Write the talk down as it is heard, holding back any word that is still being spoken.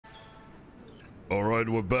Alright,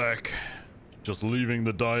 we're back. Just leaving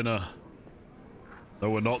the diner. No,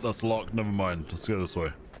 we're not. That's locked. Never mind. Let's go this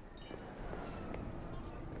way.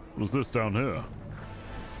 What's this down here?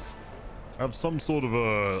 I have some sort of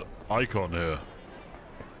a icon here.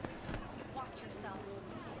 Watch yourself.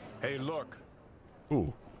 Hey, look.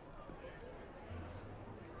 Ooh.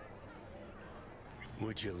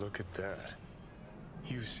 Would you look at that?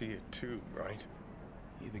 You see it too, right?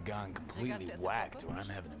 Either gone completely whacked or I'm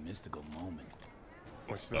having a mystical moment.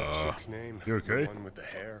 What's that chick's name? You okay? The one with the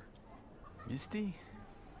hair? Misty?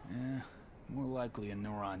 More likely a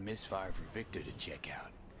neuron misfire for Victor to check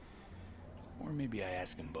out. Or maybe I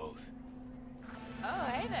ask him both. Oh,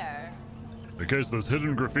 hey there. Okay, so there's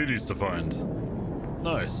hidden graffitis to find.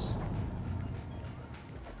 Nice.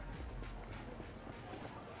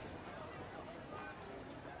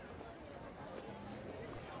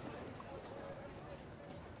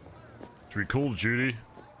 Should we call Judy?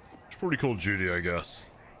 Should probably call Judy, I guess.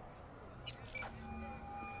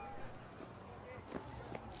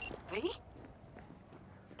 V?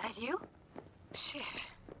 That you? Shit.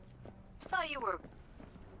 Thought you were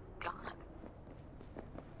gone.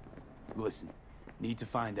 Listen, need to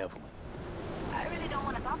find Evelyn. I really don't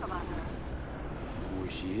want to talk about her. Know where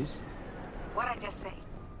she is? What'd I just say?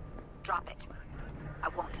 Drop it. I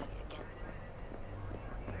won't tell you again.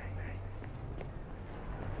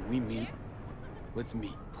 Can we meet? Let's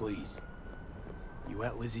meet, please. You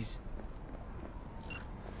at Lizzie's?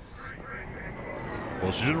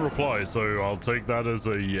 Well, she didn't reply, so I'll take that as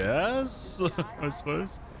a yes, I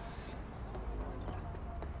suppose.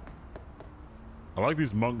 I like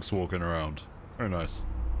these monks walking around. Very nice.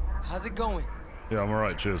 How's it going? Yeah, I'm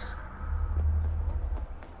alright, cheers.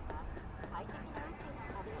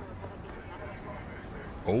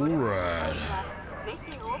 Alright.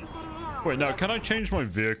 Wait, now, can I change my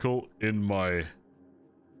vehicle in my...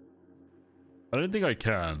 I don't think I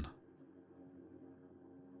can.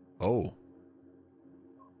 Oh.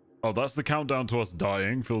 Oh, that's the countdown to us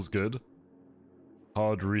dying. Feels good.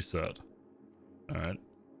 Hard reset. Alright.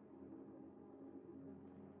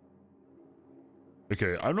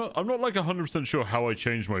 Okay, I'm not like 100% sure how I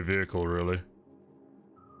changed my vehicle, really.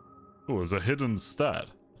 Oh, there's a hidden stat.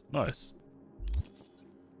 Nice.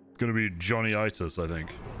 It's gonna be Johnny-itis, I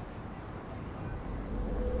think.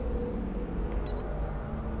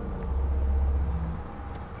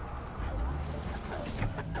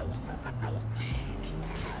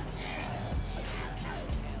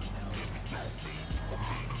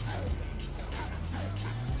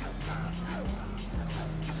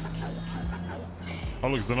 Oh,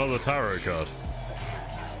 look, it's another tarot card.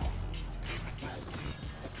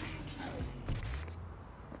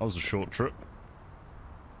 That was a short trip.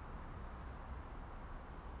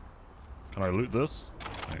 Can I loot this?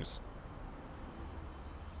 Nice.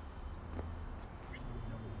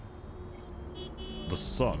 The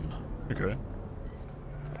sun. Okay.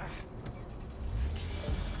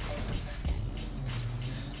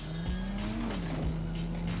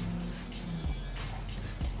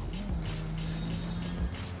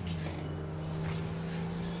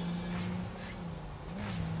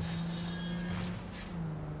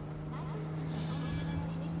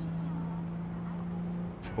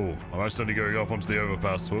 Oh, I'm accidentally going up onto the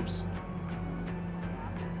overpass. Whoops.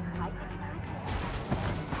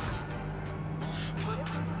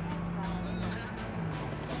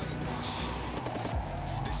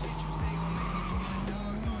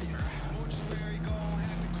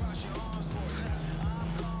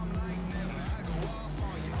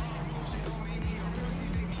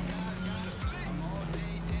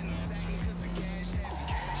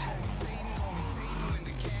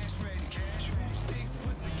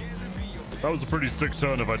 That was a pretty sick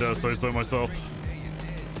turn, if I dare say so myself.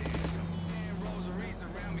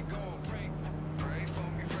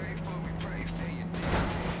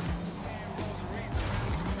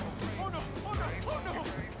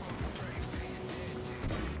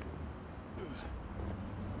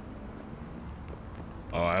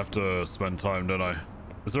 Oh, I have to spend time, don't I?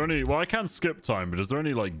 Is there any... Well, I can skip time, but is there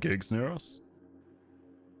any, like, gigs near us?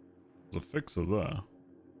 There's a fixer there.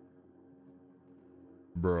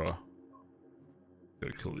 Bruh.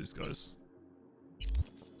 Gotta kill these guys.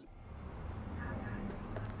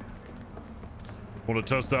 Want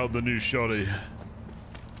to test out the new shotty.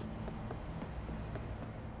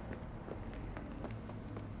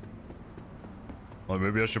 Like,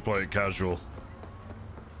 maybe I should play it casual.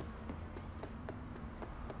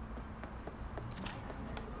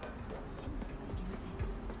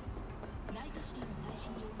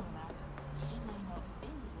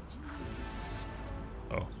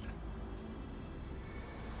 Oh.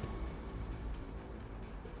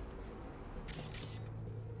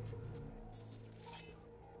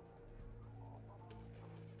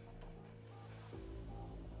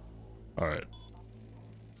 Alright.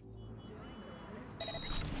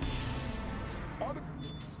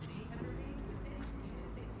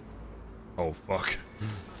 Oh, fuck.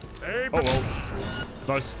 Oh, well.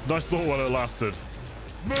 Nice thought while it lasted.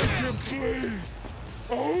 Make him bleed!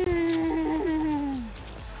 Oh!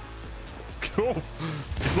 Cool.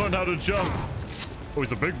 He's learned how to jump. Oh,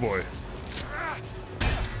 he's a big boy.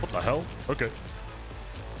 What the hell? Okay.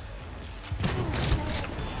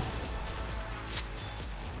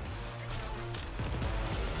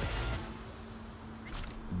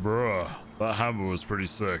 Bruh, that hammer was pretty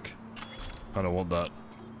sick. Kinda want that.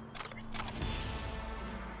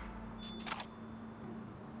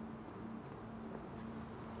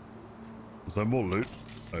 Is there more loot?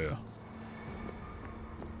 Oh yeah.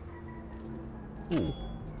 Ooh.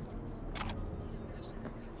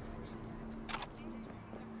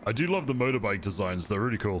 I do love the motorbike designs, they're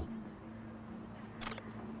really cool.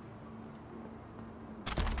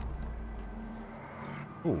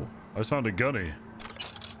 Ooh, I found a gunny.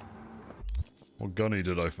 What gunny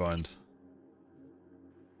did I find?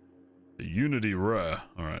 A Unity Rare,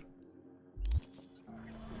 alright.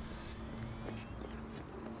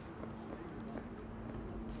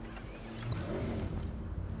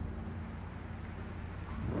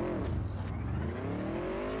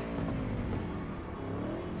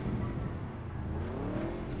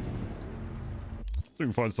 We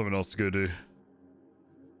can find something else to go do.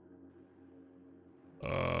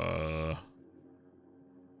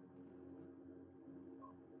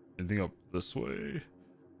 Anything up this way?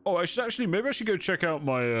 Oh, maybe I should go check out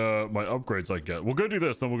my my upgrades I get. We'll go do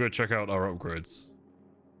this, then we'll go check out our upgrades.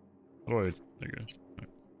 How do I? There you go. Right.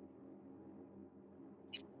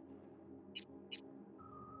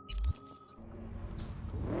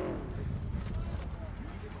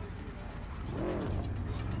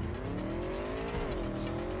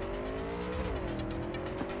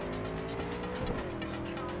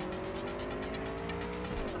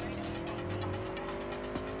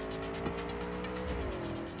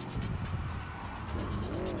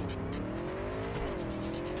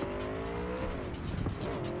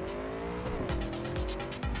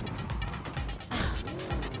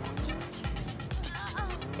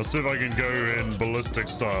 Let's see if I can go in ballistic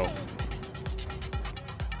style.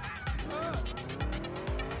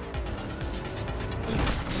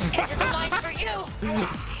 Into the line for you!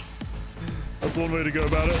 That's one way to go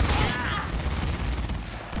about it.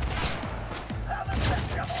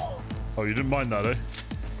 Oh, you didn't mind that, eh?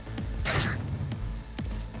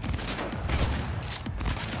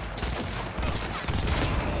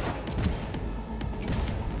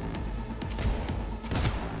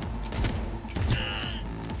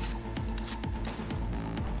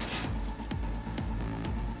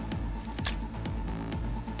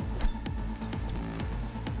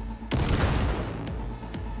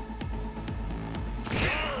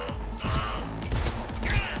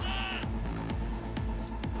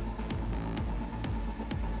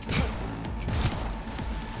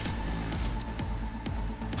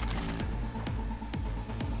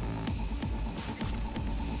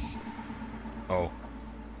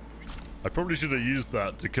 Probably should have used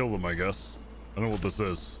that to kill them, I guess. I don't know what this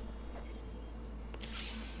is.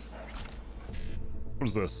 What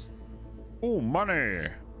is this? Oh, money!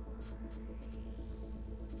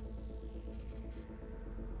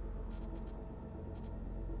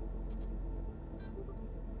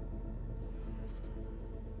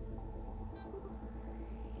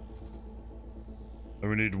 And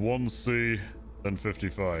we need 1C, then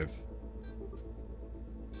 55.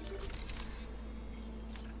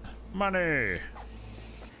 Money!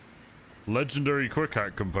 Legendary quick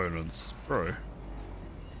hack components. Bro.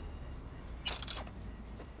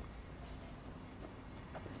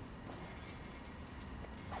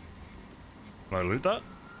 Can I loot that?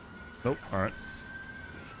 Nope, alright.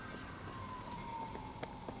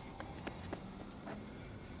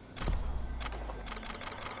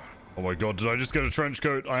 Oh my god, did I just get a trench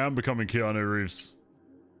coat? I am becoming Keanu Reeves.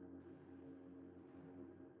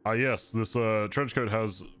 Ah yes, this trench coat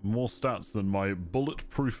has more stats than my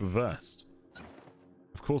bulletproof vest.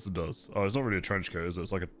 Of course it does. Oh, it's not really a trench coat, is it?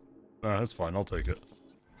 It's like a... that's fine, I'll take it.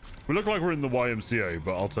 We look like we're in the YMCA,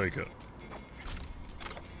 but I'll take it.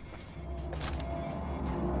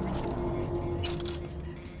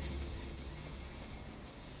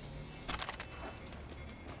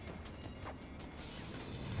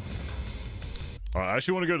 Alright, I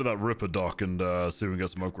actually want to go to that Ripper dock and see if we can get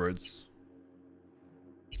some upgrades.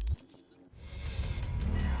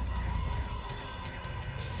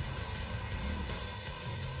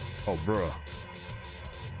 Oh, bruh.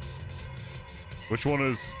 Which one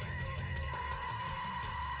is...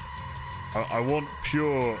 I want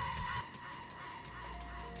pure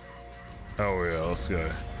Hell yeah, let's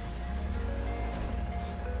go.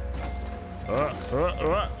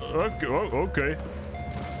 Okay, oh, okay.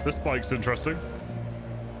 This bike's interesting.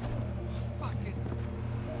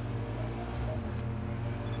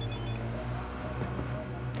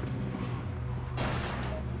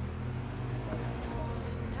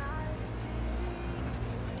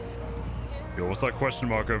 Yo, what's that question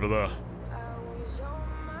mark over there?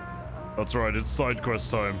 That's right, it's side quest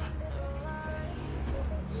time.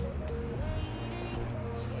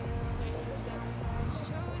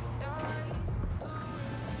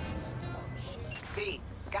 B,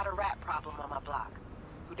 got a rat problem on my block.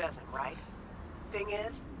 Who doesn't, right? Thing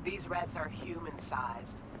is, these rats are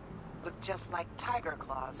human-sized. Look just like tiger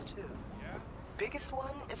claws, too. Biggest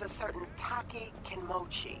one is a certain Taki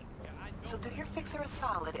Kenmochi. So do your fixer a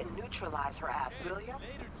solid and neutralize her ass, will ya?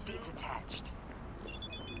 Deeds attached.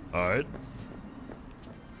 Alright.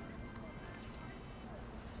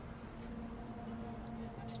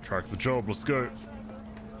 Let's track the job, let's go.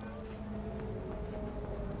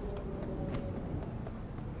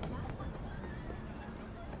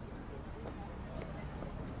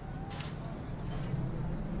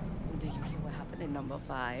 Do you hear what happened in number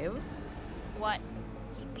 5? What?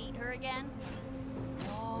 He beat her again?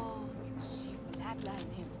 Oh, she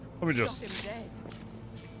flatlined him. Let me Shot just... him dead.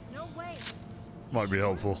 No way. Might be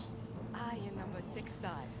helpful. I and number 6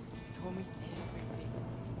 side told me everything.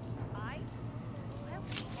 I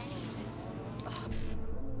don't see anything.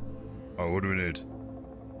 Oh, what do we need?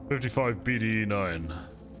 55 BD 9.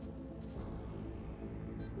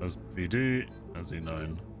 That's BD, that's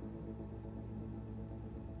E9.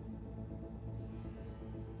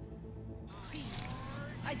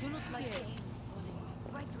 I do not like it.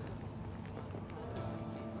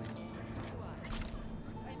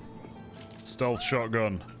 Stealth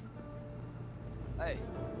shotgun. Hey.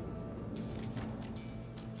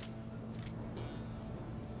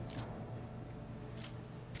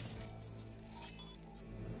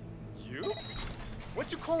 You?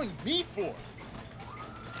 What you calling me for?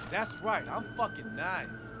 That's right, I'm fucking nice.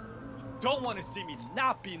 You don't want to see me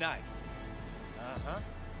not be nice. Uh-huh.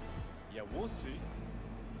 Yeah, we'll see.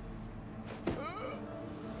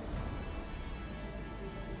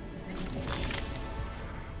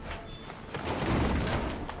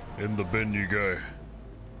 In the bin you go.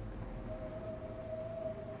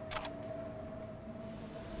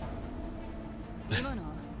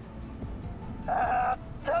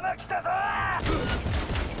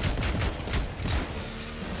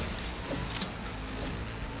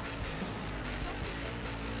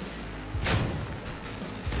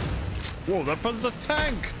 Whoa, that person's a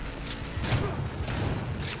tank!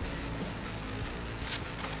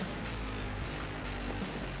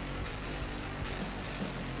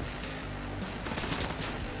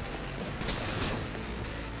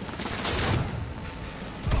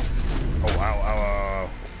 Oh, ow, ow, ow.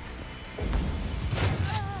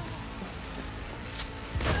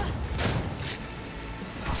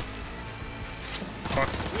 Fuck.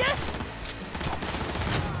 Yes!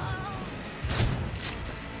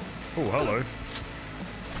 Oh, hello.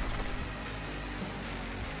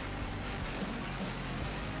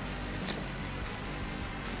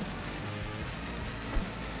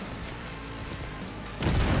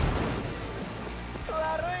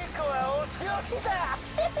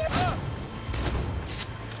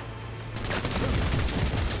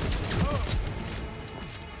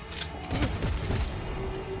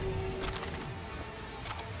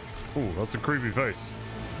 Oh, that's a creepy face.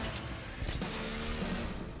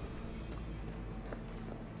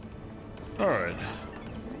 Alright.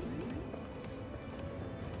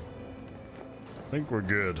 I think we're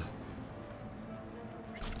good.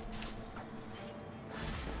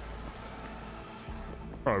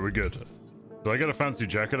 Alright, we're good. Did I get a fancy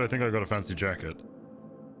jacket? I think I got a fancy jacket.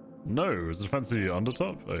 No, is it a fancy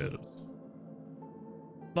undertop? Oh, yeah, it is.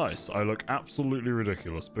 Nice. I look absolutely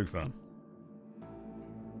ridiculous. Big fan.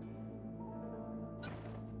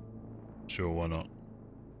 Sure, why not?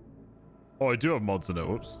 Oh, I do have mods in it.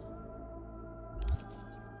 Whoops.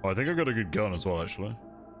 Oh, I think I got a good gun as well, actually.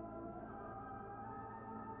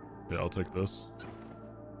 Yeah, I'll take this.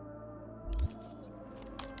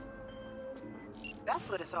 That's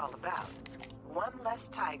what it's all about. One less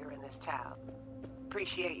tiger in this town.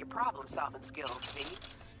 Appreciate your problem-solving skills, V.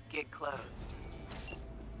 Get closed.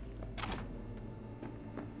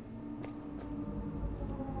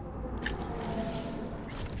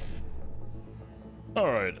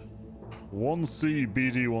 Alright. 1C,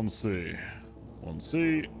 BD, 1C.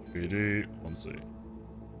 1C, BD, 1C.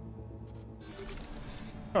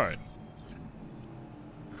 Alright.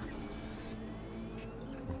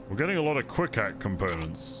 We're getting a lot of quick hack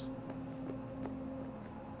components.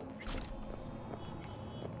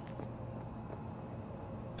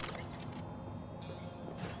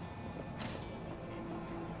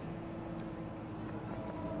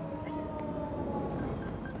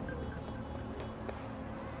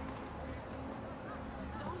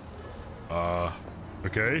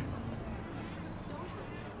 Okay.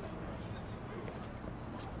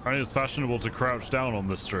 Apparently it's fashionable to crouch down on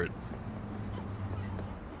this street.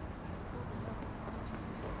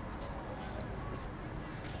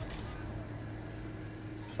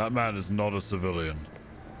 That man is not a civilian.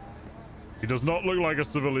 He does not look like a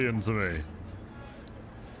civilian to me.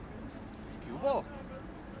 Cubo.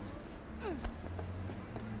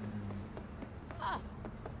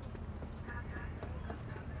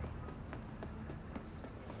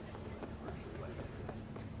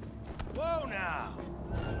 Whoa now!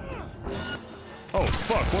 Oh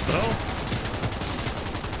fuck, what the hell?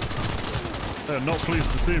 They're not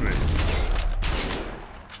pleased to see me.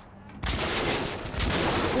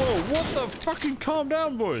 Whoa, what the fucking calm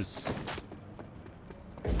down, boys?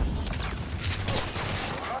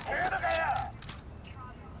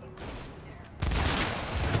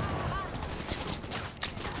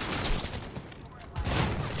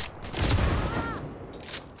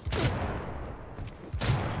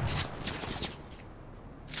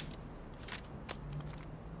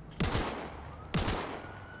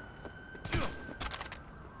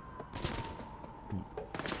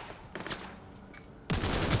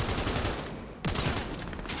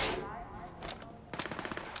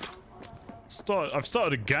 I've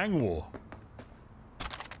started a gang war.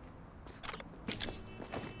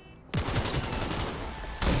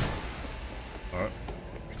 Alright.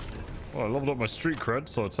 Well, I leveled up my street cred,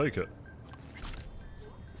 so I'll take it.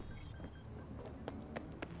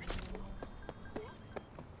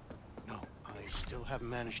 No, I still haven't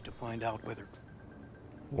managed to find out whether...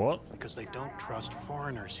 What? Because they don't trust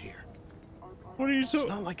foreigners here. What are you talking? It's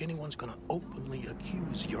not like anyone's gonna openly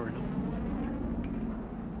accuse Yorinobu of murder.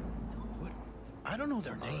 What? I don't know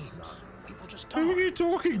their names. People just talk. Who are you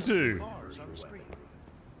talking to? Bars on the street.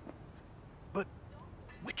 But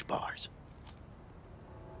which bars?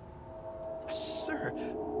 Sir,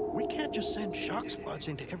 we can't just send shock squads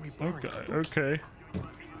into every bar. Okay, okay.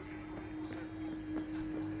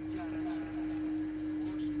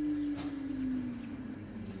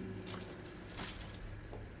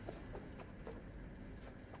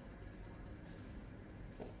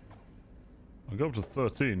 I got up to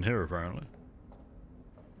 13 here, apparently.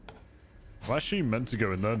 I'm actually meant to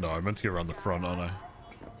go in there? No, I meant to go around the front, aren't I?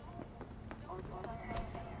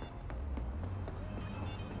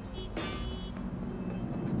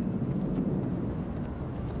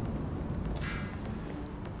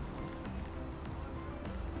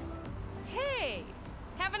 Hey!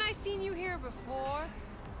 Haven't I seen you here before?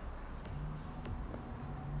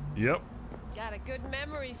 Yep. Got a good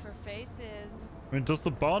memory for faces. I mean, does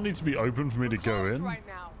the bar need to be open for me to go in? Right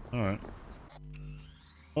now. Alright.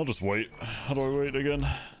 I'll just wait. How do I wait again?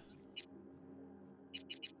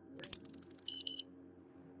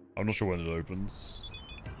 I'm not sure when it opens.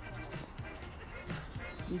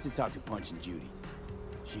 Need to talk to Punch and Judy.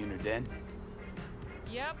 She in her den?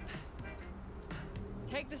 Yep.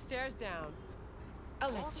 Take the stairs down.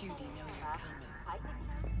 I'll let Judy know you're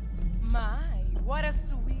coming. My, what a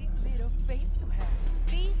sweet little face you have.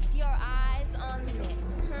 Feast your eyes on this.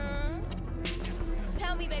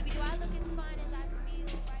 Tell me, baby, do I look as fine as I feel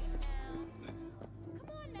right now?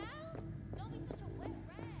 Come on now. Don't be such a wet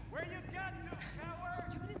rat. Where you got to,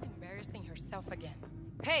 coward? Judy's embarrassing herself again.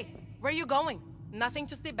 Hey, where are you going? Nothing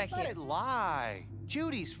to see back Let here. it lie.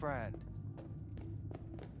 Judy's friend.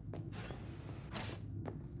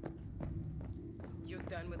 You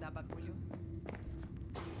done with that, Bagulho?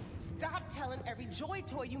 Stop telling every joy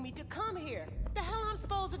toy you meet to come here. What the hell I'm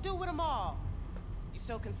supposed to do with them all? You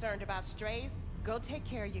so concerned about strays? Go take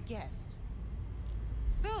care of your guest.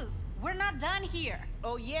 Sus, we're not done here.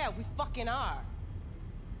 Oh yeah, we fucking are.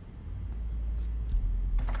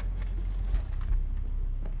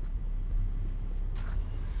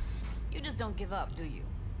 You just don't give up, do you?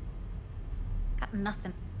 Got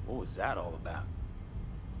nothing. What was that all about?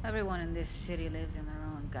 Everyone in this city lives in their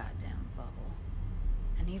own goddamn bubble.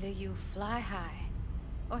 And either you fly high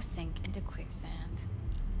or sink into quicksand.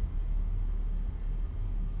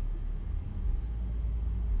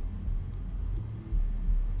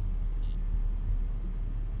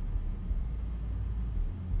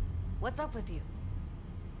 What's up with you?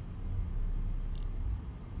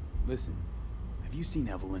 Listen, have you seen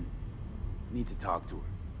Evelyn? Need to talk to her.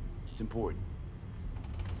 It's important.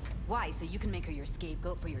 Why? So you can make her your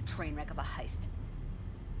scapegoat for your train wreck of a heist?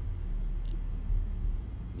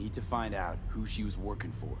 Need to find out who she was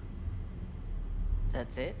working for.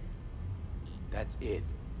 That's it? That's it.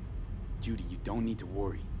 Judy, you don't need to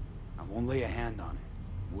worry. I won't lay a hand on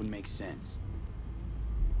it. Wouldn't make sense.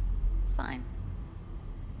 Fine.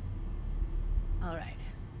 All right.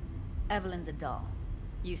 Evelyn's a doll.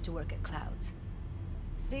 Used to work at Clouds.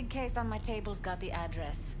 SIG case on my table's got the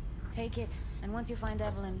address. Take it, and once you find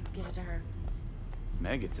Evelyn, give it to her.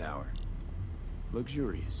 Mega tower.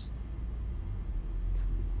 Luxurious.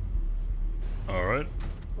 Alright.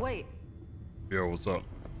 Wait. Yo, what's up?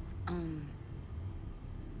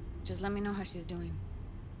 Just let me know how she's doing.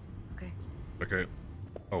 Okay? Okay.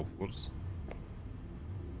 Oh, whoops.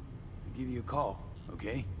 I'll give you a call,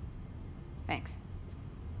 okay? Thanks.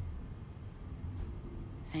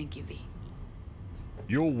 Thank you, V.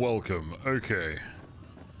 You're welcome. Okay.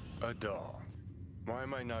 A doll. Why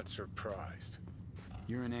am I not surprised?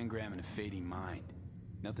 You're an engram and a fading mind.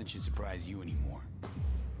 Nothing should surprise you anymore.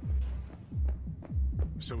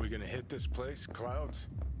 So we gonna hit this place, Clouds?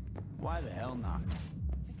 Why the hell not?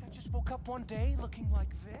 Think I just woke up one day looking like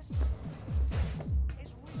this? This is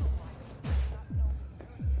real life. Not no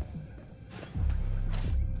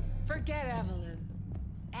Forget Evelyn.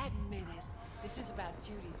 Admit it. This is about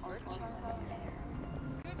Judy's virtues.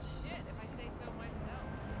 Good shit, if I say so myself.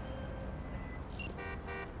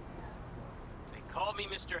 They call me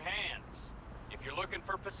Mr. Hands. If you're looking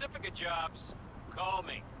for Pacifica jobs, call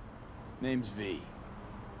me. Name's V.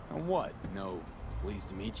 And what? No, pleased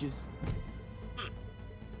to meet yous?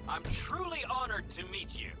 I'm truly honored to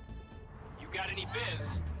meet you. You got any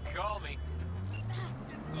biz, call me.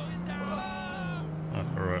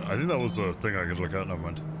 Alright, I think that was a thing I could look at, never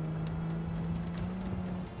mind.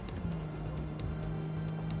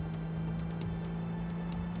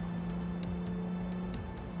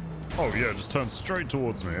 Oh yeah, just turn straight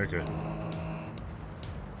towards me, okay.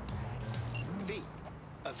 V,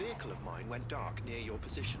 a vehicle of mine went dark near your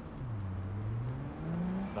position.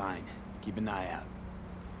 Fine. Keep an eye out.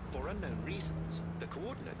 For unknown reasons, the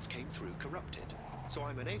coordinates came through corrupted, so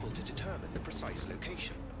I'm unable to determine the precise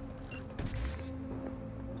location.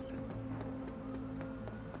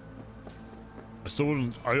 I still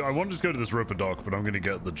wouldn't. I want to just go to this Ripper dock, but I'm gonna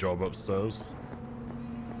get the job upstairs.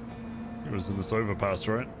 It was in this overpass,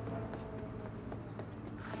 right?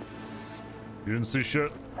 You didn't see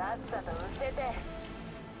shit?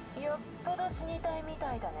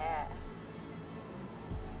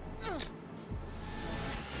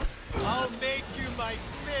 I'll make you my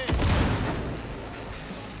fish!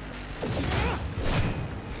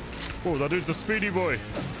 Oh, that dude's a speedy boy.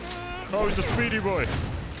 Oh, he's a speedy boy.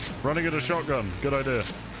 Running at a shotgun. Good idea.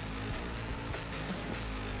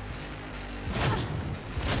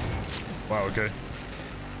 Wow, okay.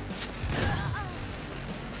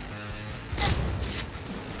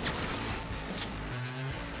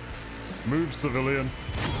 Move, civilian.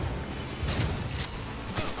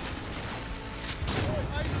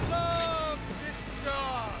 I love this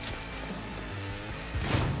dog!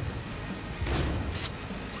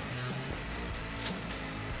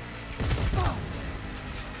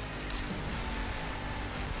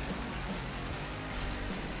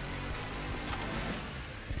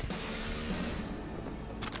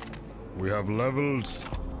 We have leveled.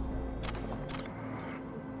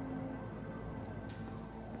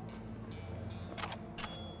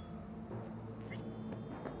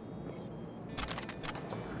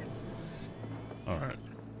 Alright.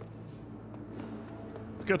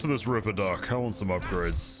 Let's get to this Ripper dock. I want some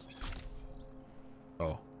upgrades.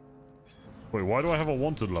 Oh. Wait, why do I have a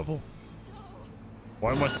wanted level?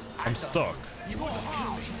 Why am I'm stuck. You want to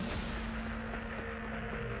kill me?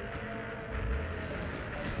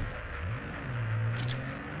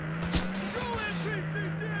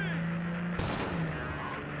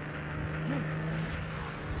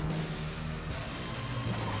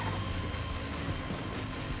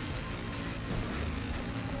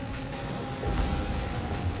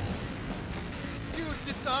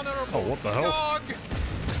 Oh, what the hell? Dog.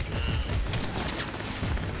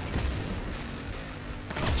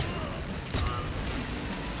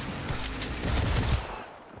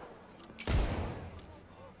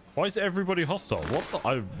 Why is everybody hostile? What the?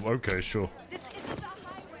 Okay, sure. This isn't the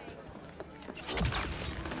highway.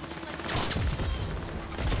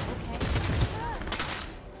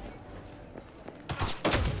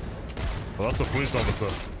 Well, that's a police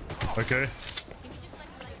officer. Okay.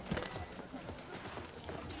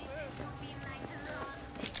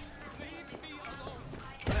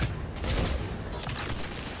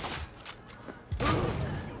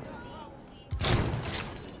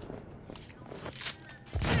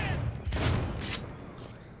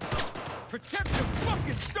 Protect your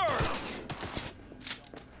fucking stir!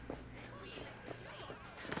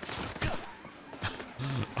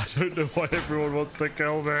 I don't know why everyone wants to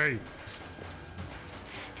kill me.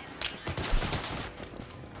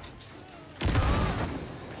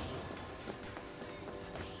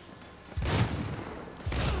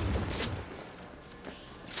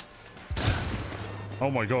 Oh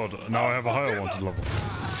my god, now I have a higher wanted level.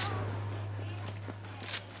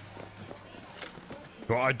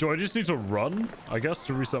 Do I just need to run, I guess,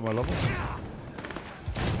 to reset my level?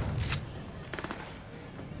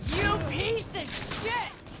 You piece of shit!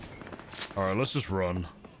 Alright, let's just run.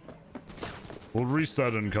 We'll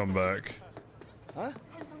reset and come back. Huh?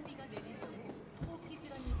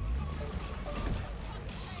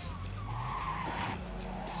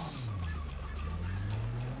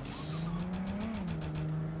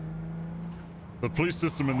 The police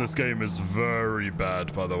system in this game is very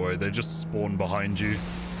bad, by the way. They just spawn behind you.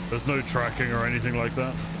 There's no tracking or anything like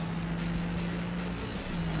that.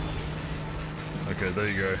 Okay, there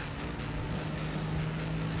you go.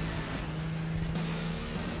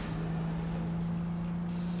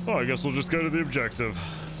 Oh, I guess we'll just go to the objective.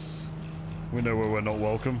 We know where we're not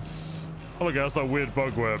welcome. Oh, look, that's that weird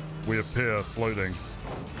bug where we appear floating.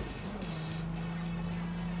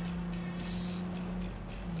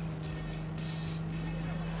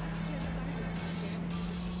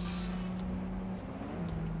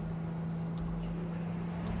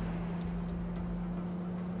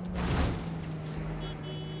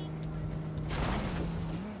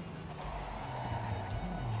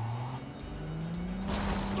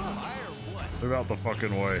 Move out the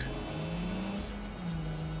fucking way.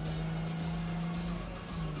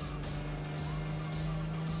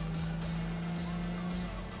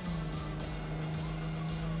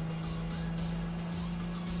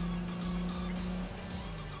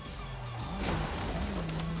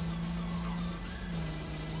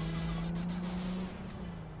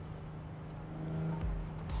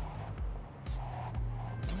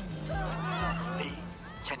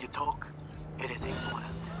 Can you talk? It is important.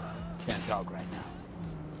 Can't talk right now.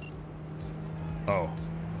 Oh.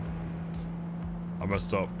 I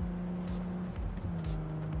messed up.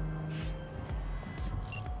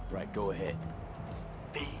 Right, go ahead.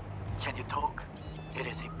 B, can you talk? It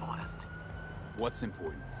is important. What's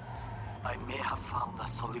important? I may have found a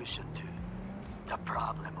solution to the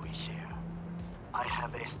problem we share. I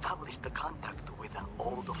have established a contact with an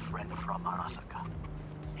old friend from Arasaka.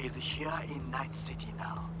 He's here in Night City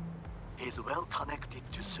now. He's well connected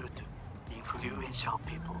to certain influential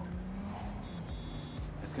people.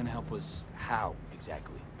 That's gonna help us how,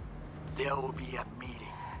 exactly? There will be a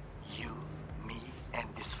meeting. You, me, and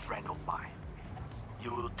this friend of mine.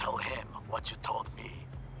 You will tell him what you told me.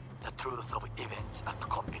 The truth of events at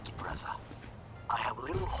Konpeki Plaza. I have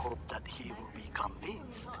little hope that he will be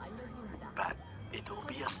convinced. But it will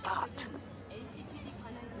be a start.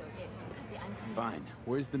 Fine.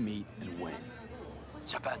 Where's the meet and when?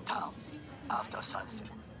 Japantown. After sunset.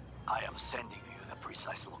 I am sending you the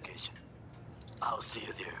precise location. I'll see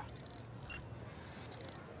you there.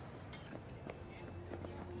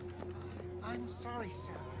 I'm sorry,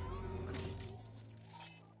 sir.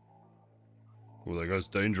 Oh, that guy's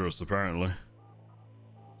dangerous, apparently.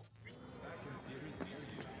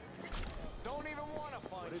 Don't even want to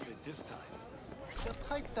find. What is it this time? The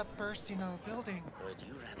pipe that burst in our building. But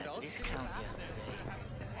you ran a discount yesterday.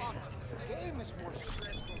 The game is more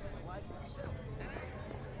stressful than life itself.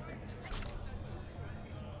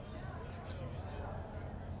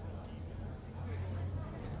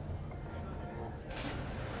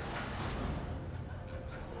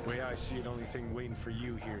 Way I see it, only thing waiting for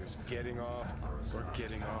you here is getting off or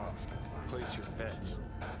getting off. Place your bets.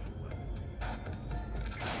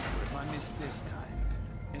 If I miss this time,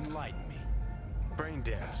 enlighten me.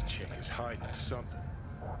 Braindance chick is hiding something.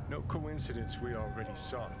 No coincidence we already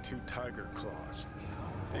saw 2 tiger claws.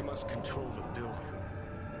 They must control the building.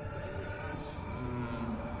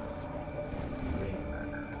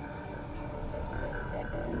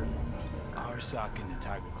 Arasaka and the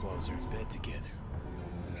Tiger Claws are in bed together.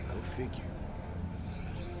 Go figure.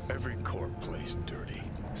 Every corp plays dirty,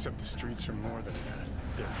 except the streets are more than that.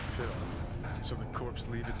 They're filth. So the corps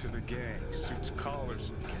leave it to the gang, suits collars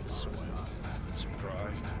and gets swept.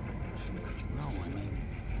 Surprised? No, I mean,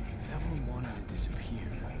 if Evelyn wanted to disappear,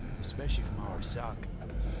 especially from Arasaka.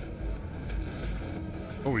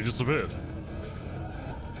 Oh, he disappeared.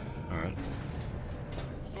 Alright.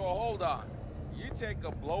 So hold on. You take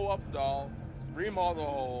a blow-up doll, remodel the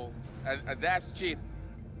hole, and that's cheating.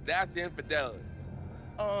 That's infidelity.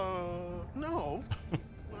 No.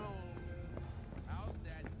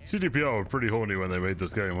 CDPR were pretty horny when they made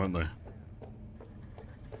this game, weren't they?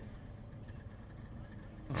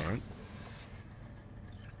 Alright.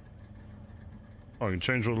 Oh, I can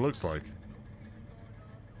change what it looks like.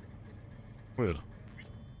 Weird.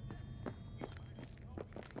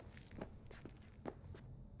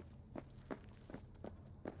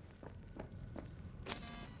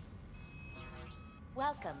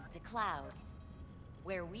 Welcome to Clouds.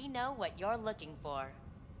 where we know what you're looking for.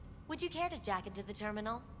 Would you care to jack into the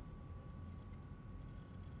terminal?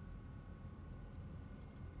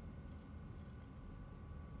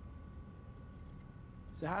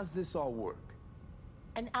 So how's this all work?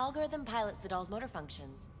 An algorithm pilots the doll's motor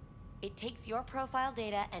functions. It takes your profile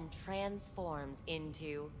data and transforms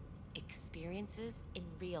into experiences in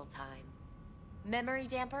real time. Memory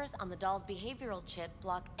dampers on the doll's behavioral chip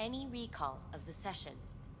block any recall of the session.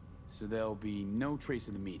 So there'll be no trace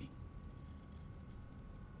of the meeting.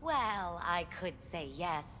 Well, I could say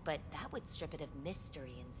yes, but that would strip it of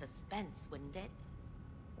mystery and suspense, wouldn't it?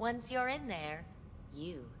 Once you're in there,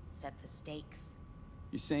 you set the stakes.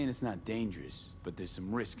 You're saying it's not dangerous, but there's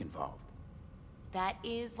some risk involved. That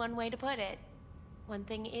is one way to put it. One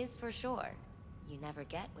thing is for sure, you never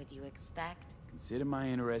get what you expect. Consider my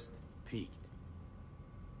interest piqued.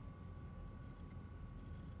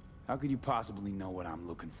 How could you possibly know what I'm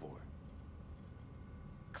looking for?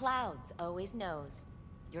 Clouds always knows.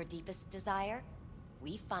 Your deepest desire,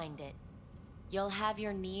 we find it. You'll have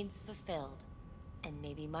your needs fulfilled, and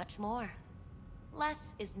maybe much more.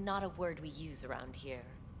 Less is not a word we use around here.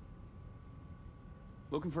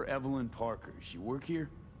 Looking for Evelyn Parker. She work here?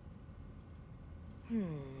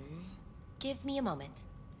 Give me a moment.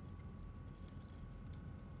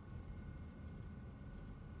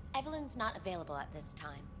 Evelyn's not available at this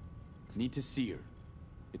time. Need to see her.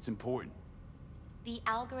 It's important. The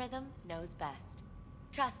algorithm knows best.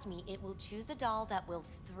 Trust me, it will choose a doll that will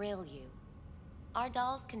thrill you. Our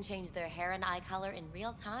dolls can change their hair and eye color in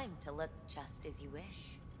real time to look just as you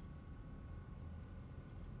wish.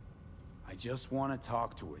 I just want to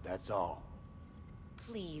talk to her, that's all.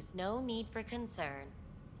 Please, no need for concern.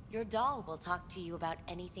 Your doll will talk to you about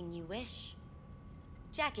anything you wish.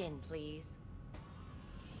 Jack in, please.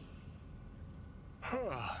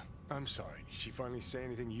 I'm sorry, did she finally say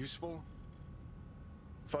anything useful?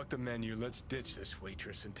 Fuck the menu, let's ditch this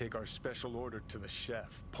waitress and take our special order to the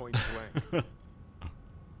chef, point blank.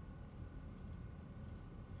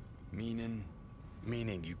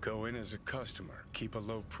 Meaning you go in as a customer, keep a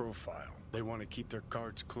low profile. They want to keep their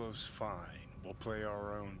cards close, fine. We'll play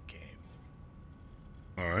our own game.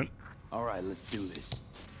 Alright, let's do this.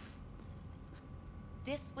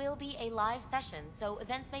 This will be a live session, so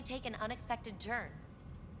events may take an unexpected turn.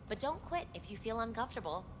 But don't quit if you feel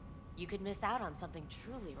uncomfortable. You could miss out on something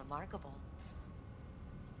truly remarkable.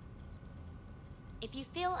 If you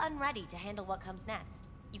feel unready to handle what comes next,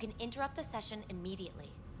 you can interrupt the session immediately.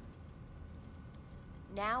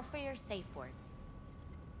 Now for your safe word.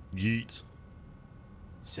 Yeet.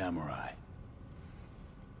 Samurai.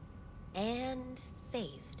 And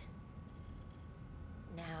saved.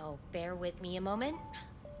 Now, bear with me a moment.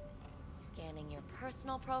 Scanning your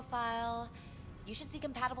personal profile. You should see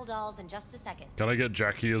compatible dolls in just a second. Can I get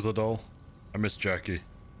Jackie as a doll? I miss Jackie.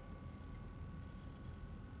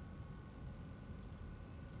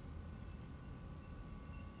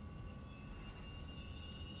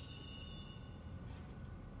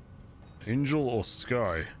 Angel or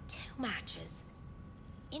Sky? 2 matches.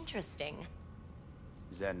 Interesting.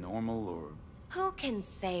 Is that normal or... Who can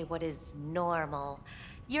say what is normal?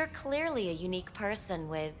 You're clearly a unique person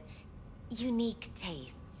with unique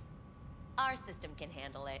tastes. Our system can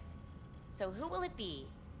handle it. So who will it be?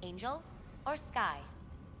 Angel or Sky?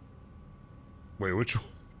 Wait, which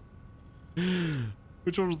one?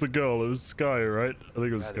 Which one was the girl? It was Sky, right? I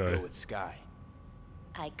think it was Sky. Go with Sky.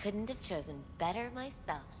 I couldn't have chosen better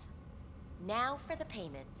myself. Now for the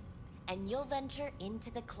payment, and you'll venture into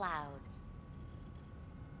the clouds.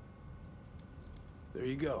 There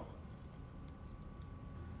you go.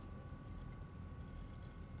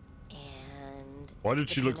 And why did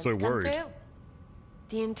she look so worried?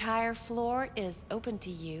 The entire floor is open to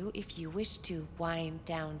you if you wish to wind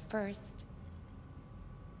down first.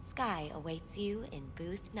 Sky awaits you in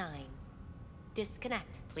booth 9.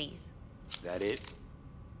 Disconnect, please. That it?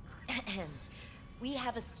 We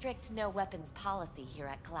have a strict no weapons policy here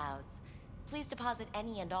at Clouds. Please deposit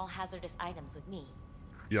any and all hazardous items with me.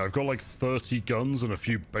 Yeah, I've got like 30 guns and a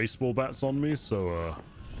few baseball bats on me, so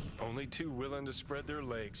Only 2 willing to spread their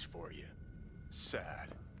legs for you. Sad.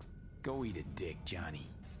 Go eat a dick, Johnny.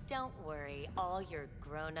 Don't worry, all your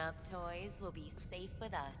grown-up toys will be safe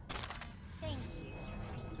with us. Thank you.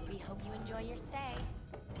 We hope you enjoy your stay.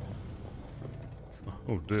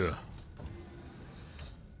 oh dear.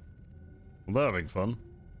 Well, they're having fun.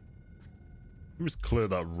 Let me just clear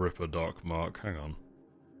that Ripper Dark Mark. Hang on.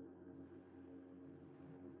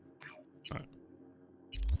 Alright.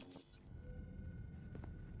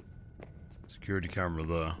 Security camera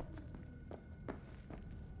there.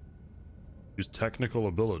 Use technical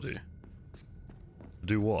ability.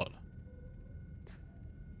 Do what?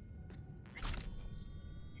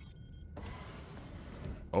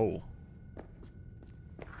 Oh.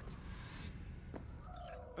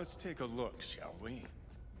 Let's take a look, shall we?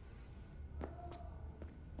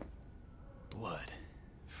 Blood.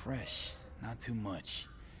 Fresh. Not too much.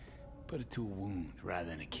 Put it to a wound rather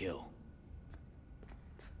than a kill.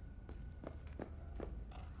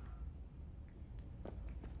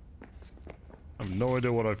 I have no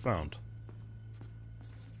idea what I found.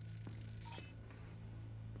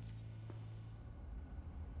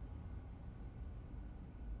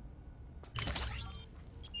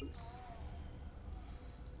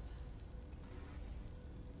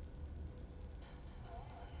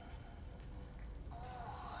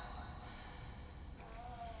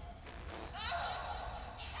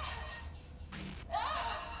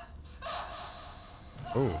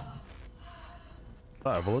 Oh. Is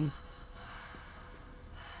that Evelyn?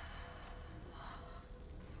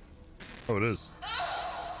 Oh, it is.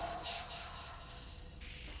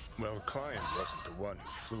 Well, Client wasn't the one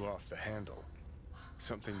who flew off the handle.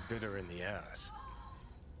 Something bit her in the ass.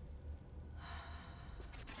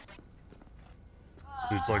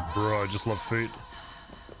 Dude's like, bro, I just love feet.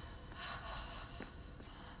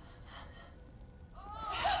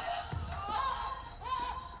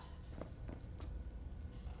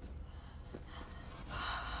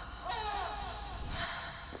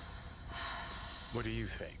 What do you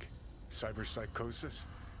think? Cyberpsychosis? This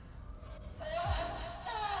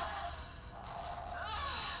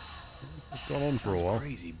has gone on for a Sounds while.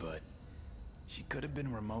 Crazy, but she could have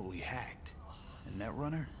been remotely hacked. A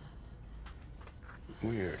netrunner?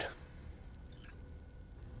 Weird.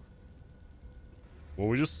 Well,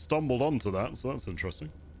 we just stumbled onto that, so that's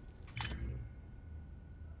interesting.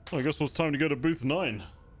 Well, I guess it's time to go to booth 9.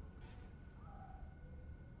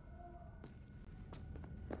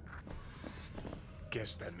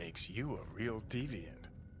 Guess that makes you a real deviant.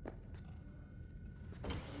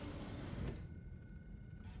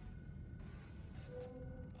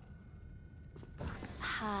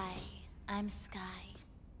 Hi, I'm Sky.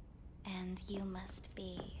 And you must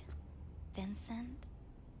be Vincent?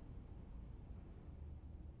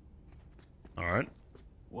 Alright.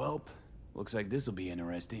 Welp, looks like this'll be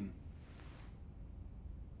interesting.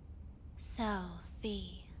 So,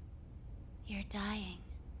 V, you're dying.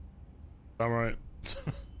 Am right?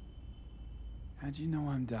 How'd you know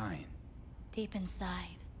I'm dying? Deep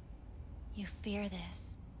inside, you fear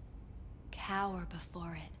this. Cower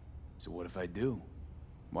before it. So what if I do?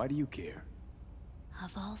 Why do you care?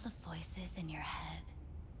 Of all the voices in your head,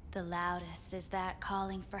 the loudest is that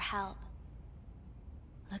calling for help.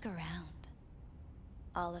 Look around.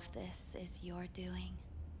 All of this is your doing.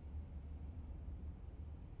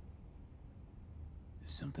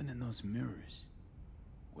 There's something in those mirrors.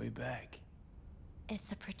 Way back.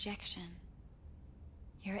 It's a projection.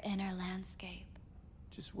 Your inner landscape.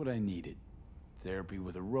 Just what I needed. Therapy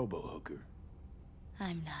with a robo-hooker.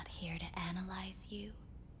 I'm not here to analyze you.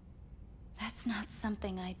 That's not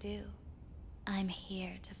something I do. I'm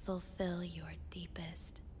here to fulfill your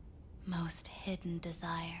deepest, most hidden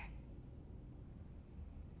desire.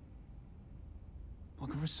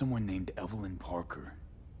 Looking for someone named Evelyn Parker.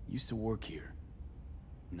 Used to work here.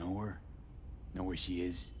 Know her? Know where she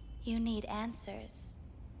is? You need answers.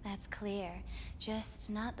 That's clear. Just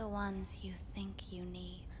not the ones you think you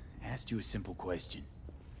need. Asked you a simple question.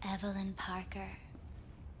 Evelyn Parker.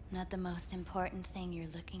 Not the most important thing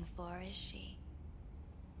you're looking for, is she?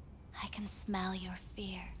 I can smell your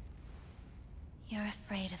fear. You're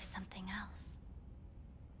afraid of something else.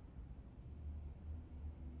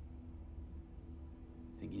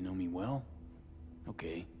 Think you know me well?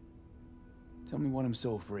 Okay. Tell me what I'm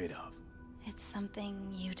so afraid of. It's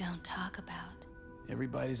something you don't talk about.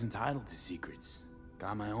 Everybody's entitled to secrets.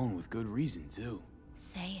 Got my own with good reason, too.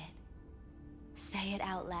 Say it. Say it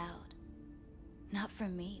out loud. Not for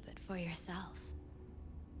me, but for yourself.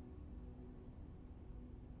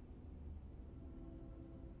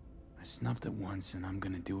 I snuffed it once and I'm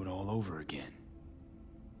gonna do it all over again.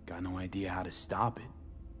 Got no idea how to stop it.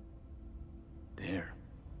 There.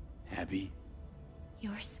 Happy?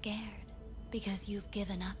 You're scared because you've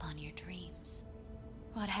given up on your dreams.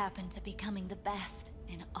 What happened to becoming the best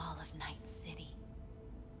in all of Night City?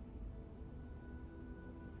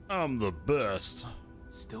 I'm the best.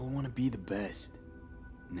 Still want to be the best.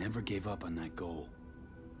 Never gave up on that goal.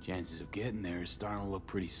 Chances of getting there is starting to look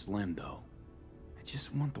pretty slim, though. I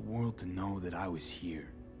just want the world to know that I was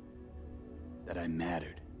here. That I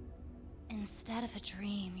mattered. Instead of a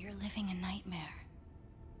dream, you're living a nightmare.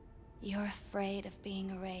 You're afraid of being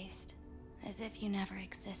erased, as if you never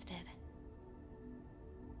existed.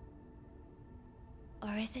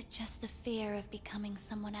 Or is it just the fear of becoming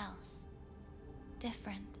someone else?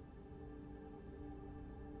 Different?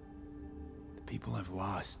 people I've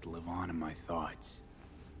lost live on in my thoughts.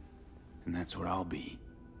 And that's what I'll be.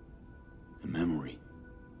 A memory.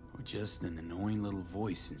 Or just an annoying little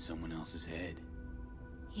voice in someone else's head.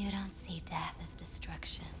 You don't see death as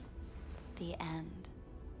destruction, the end,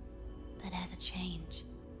 but as a change.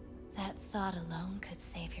 That thought alone could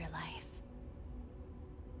save your life.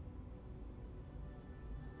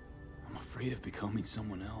 I'm afraid of becoming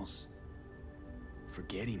someone else.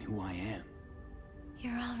 Forgetting who I am.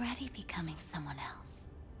 You're already becoming someone else.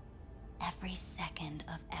 Every second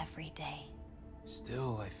of every day.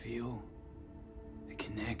 Still, I feel a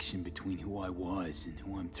connection between who I was and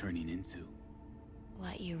who I'm turning into.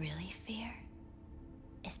 What you really fear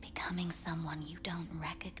is becoming someone you don't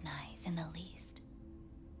recognize in the least.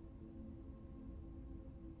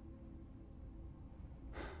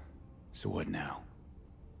 So what now?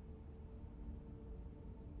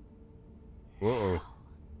 Uh-oh.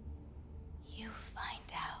 You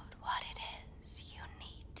find out what it is you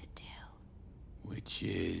need to do. Which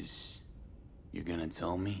is... you're gonna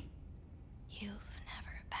tell me? You've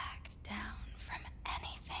never backed down from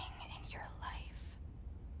anything in your life.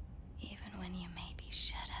 Even when you maybe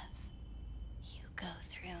should have. You go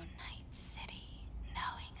through Night City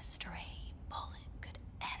knowing a stray bullet could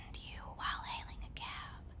end you while hailing a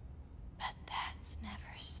cab. But that's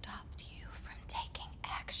never stopped you from taking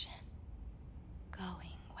action.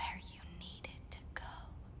 Going where you needed to go.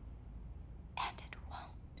 And it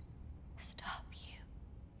won't stop you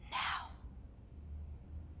now.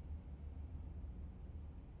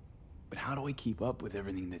 But how do I keep up with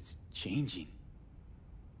everything that's changing?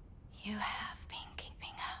 You have been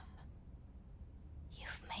keeping up.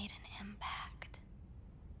 You've made an impact.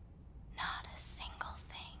 Not a single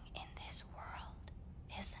thing in this world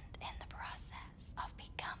isn't in the process of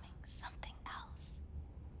becoming something else.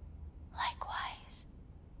 Likewise,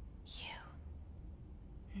 you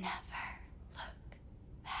never look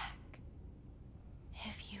back.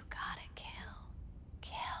 If you gotta kill,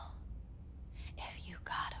 kill. If you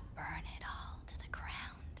gotta burn it all to the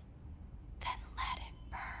ground, then let it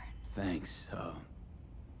burn. Thanks,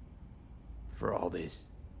 for all this.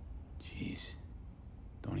 Jeez.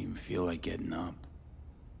 Don't even feel like getting up.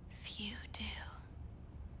 Few do.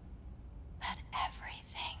 But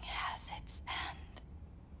everything has its end.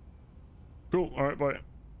 Cool, alright, bye.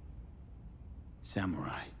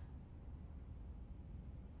 Samurai.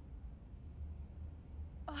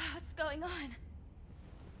 Oh, what's going on?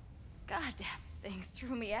 Goddamn thing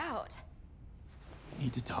threw me out. I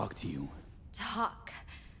need to talk to you. Talk?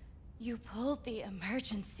 You pulled the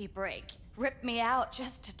emergency brake. Ripped me out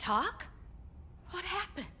just to talk? What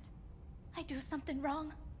happened? I do something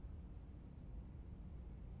wrong?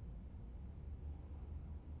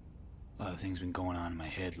 A lot of things been going on in my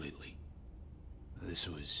head lately. This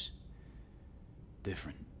was...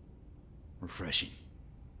 different. Refreshing.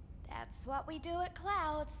 That's what we do at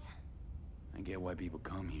Clouds. I get why people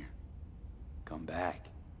come here. Come back.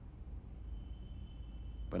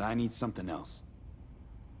 But I need something else.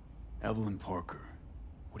 Evelyn Parker.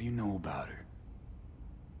 What do you know about her?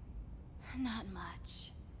 Not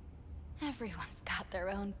much. Everyone's got their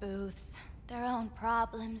own booths, their own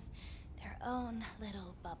problems, their own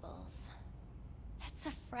little bubbles. It's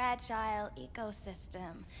a fragile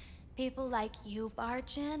ecosystem. People like you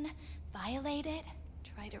barge in, violate it,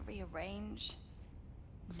 try to rearrange.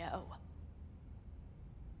 No.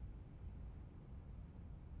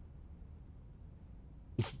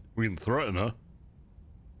 We can threaten her.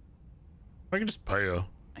 I can just pay her.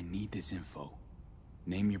 I need this info.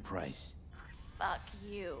 Name your price. Fuck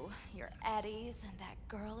you, your Eddies, and that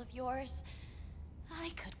girl of yours. I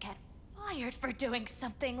could get fired for doing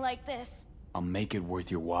something like this. I'll make it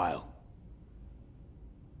worth your while.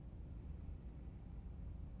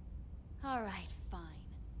 Alright, fine.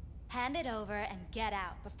 Hand it over and get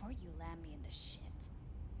out before you land me in the shit.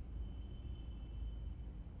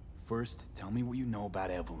 First, tell me what you know about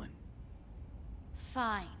Evelyn.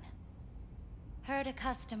 Fine. Heard a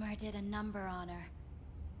customer did a number on her.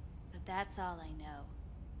 But that's all I know.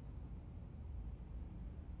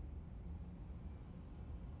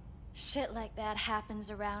 Shit like that happens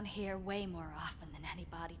around here way more often than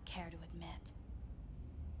anybody'd care to admit.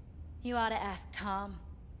 You ought to ask Tom.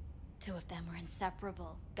 Two of them were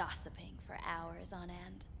inseparable, gossiping for hours on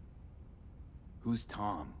end. Who's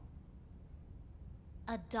Tom?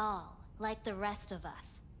 A doll, like the rest of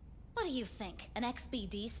us. What do you think, an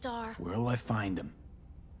XBD star? Where'll I find him?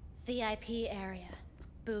 VIP area.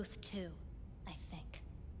 Booth 2, I think.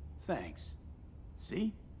 Thanks.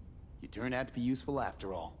 See? You turned out to be useful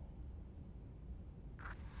after all.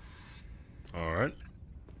 Alright.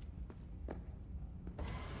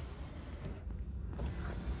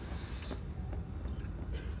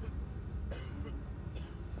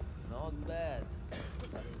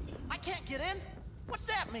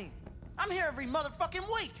 I'm here every motherfucking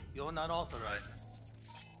week. You're not authorized.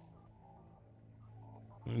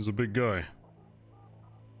 He's a big guy.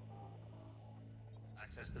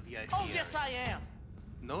 Access the VIP. Oh, yes, I am.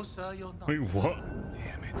 No, sir, you're not. Wait, what?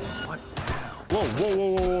 Damn it. What the hell? Whoa, whoa,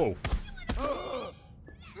 whoa, whoa, whoa.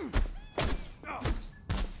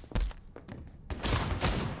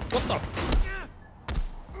 What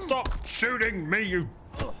the? Stop shooting me, you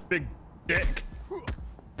big dick.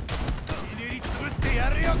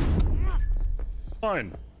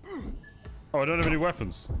 Fine. Oh, I don't have any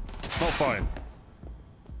weapons. Not fine.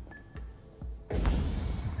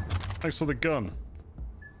 Thanks for the gun.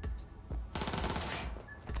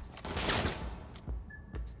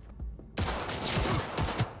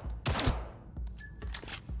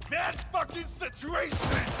 Bad fucking situation!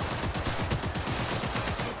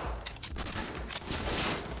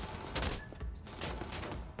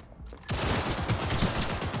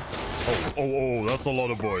 Oh, that's a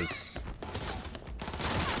lot of boys.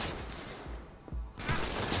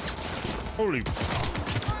 Holy.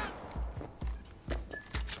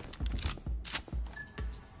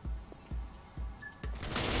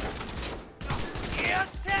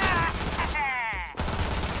 Yes,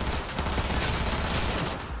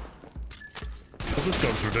 Oh, this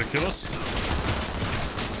gun's ridiculous.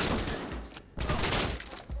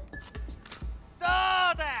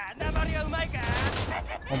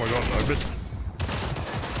 Oh my god, I missed.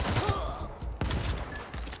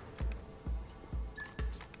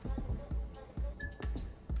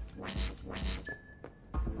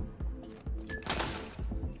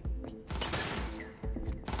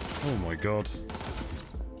 Oh my god.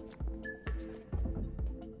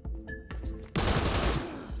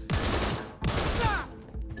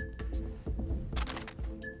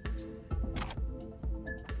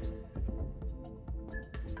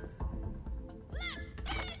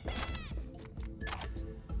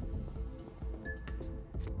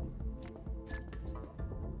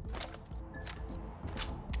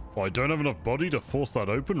 Oh, I don't have enough body to force that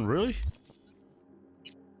open, really?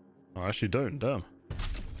 I actually don't, damn.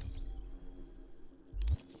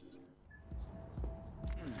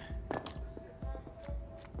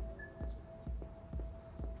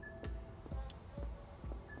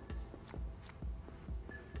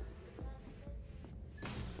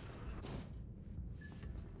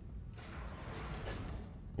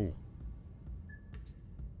 Oh.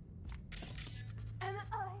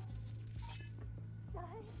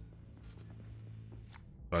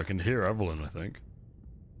 I can hear Evelyn, I think.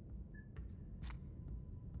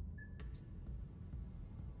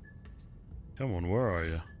 Come on, where are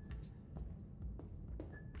you?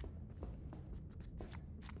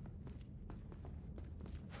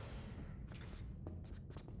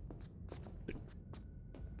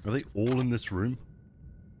 Are they all in this room?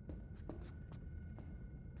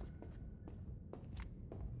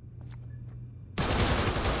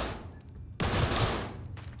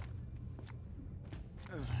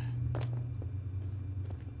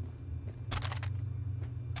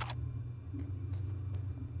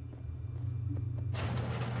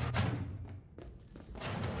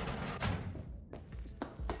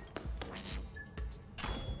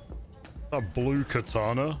 That blue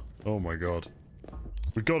katana? Oh my god.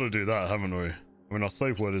 We gotta do that, haven't we? I mean, our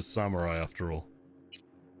safe word is samurai after all.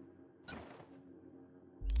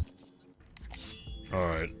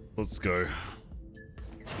 Alright, let's go.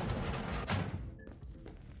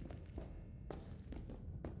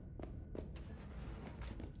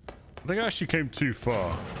 I think I actually came too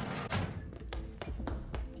far.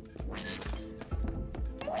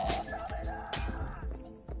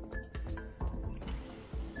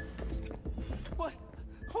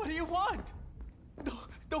 What do you want?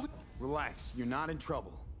 Don't... Relax, you're not in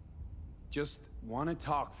trouble. Just want to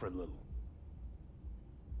talk for a little.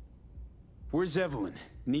 Where's Evelyn?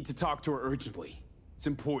 Need to talk to her urgently. It's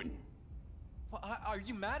important. Well, are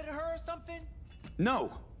you mad at her or something?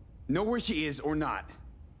 No. Know where she is or not.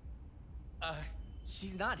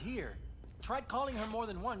 She's not here. Tried calling her more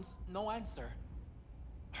than once, no answer.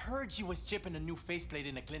 Heard she was chipping a new faceplate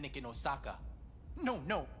in a clinic in Osaka.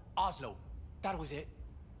 No, Oslo. That was it.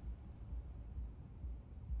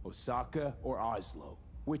 Osaka or Oslo?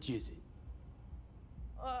 Which is it?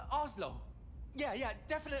 Oslo. Yeah,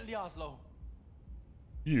 definitely Oslo.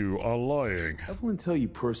 You are lying. Evelyn tell you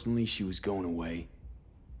personally she was going away?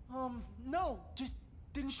 No, just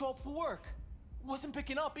didn't show up for work. Wasn't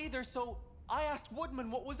picking up either, so I asked Woodman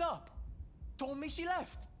what was up. Told me she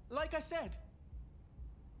left, like I said.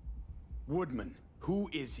 Woodman, who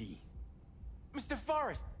is he? Mr.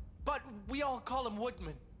 Forrest, but we all call him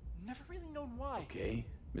Woodman. Never really known why. Okay,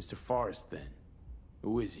 Mr. Forrest then.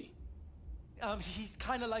 Who is he? He's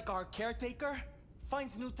kind of like our caretaker.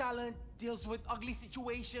 Finds new talent, deals with ugly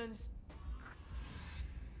situations.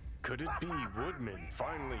 Could it be Woodman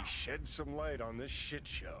finally shed some light on this shit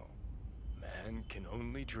show? Man can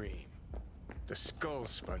only dream. The skull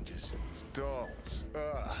sponges and his dolls.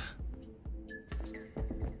 Ugh.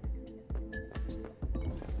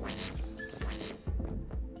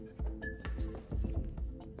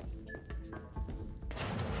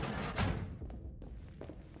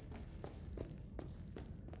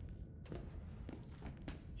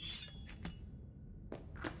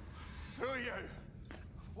 Who are you?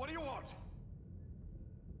 What do you want?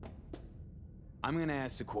 I'm gonna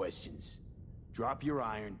ask the questions. Drop your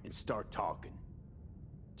iron and start talking.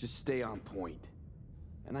 Just stay on point.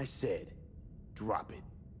 And I said, drop it.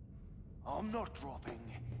 I'm not dropping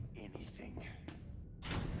anything.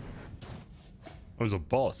 I was a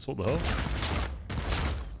boss. What the hell?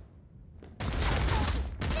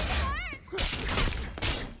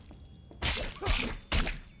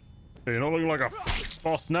 Hey, you're not looking like a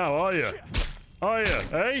boss now, are you? Are you?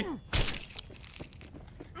 Hey?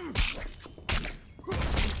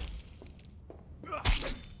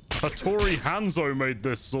 Hattori Hanzo made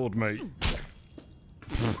this sword, mate.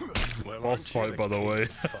 Well, boss fight, by the way.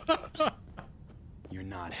 You're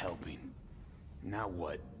not helping. Now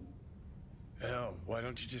what? Hell, why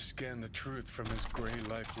don't you just scan the truth from his gray,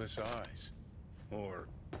 lifeless eyes? Or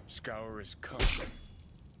scour his cum?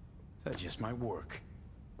 That just might work.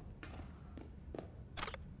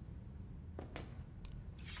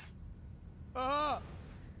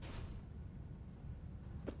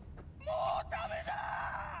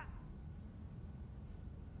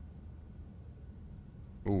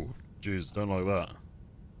 Ooh, jeez, don't like that.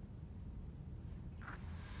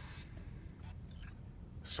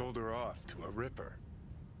 Sold her off to a ripper.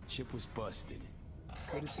 Chip was busted.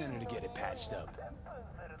 Could've sent her to get it patched up.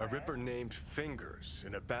 A ripper named Fingers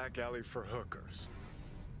in a back alley for hookers.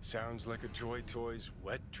 Sounds like a Joy Toy's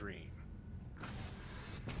wet dream.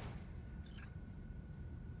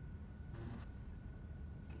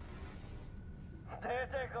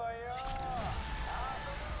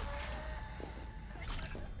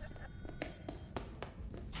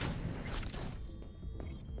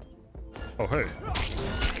 Oh, hey.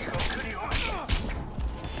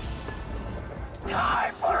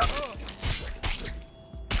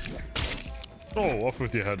 Oh, off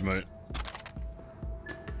with your head, mate.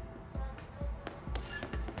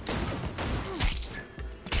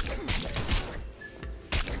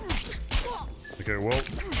 Okay, well,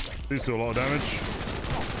 these do a lot of damage.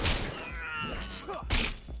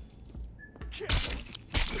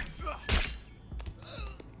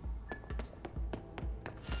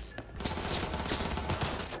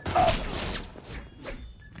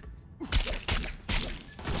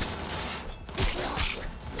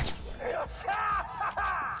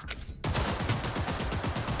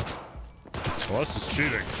 Well, that's just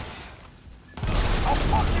cheating.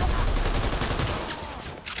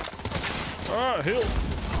 Ah, heal.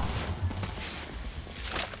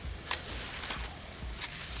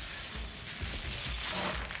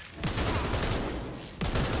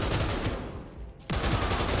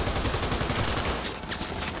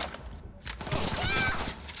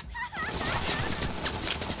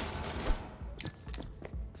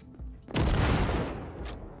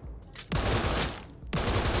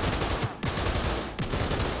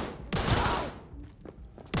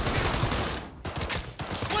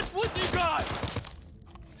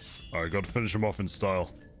 Alright, gotta finish him off in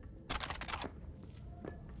style.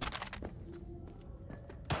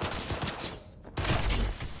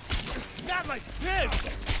 Not like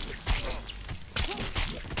this!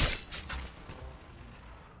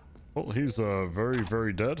 Well, he's very,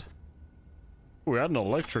 very dead. Oh, we had an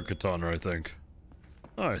electric katana, I think.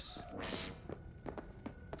 Nice.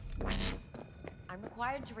 I'm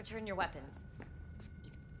required to return your weapons.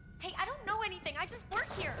 Hey, I don't know anything. I just work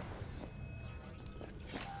here.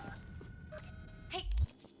 Hey.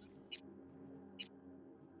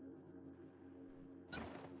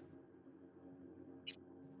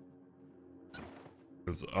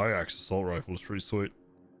 His Ajax assault rifle is pretty sweet.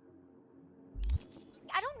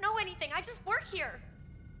 I don't know anything. I just work here.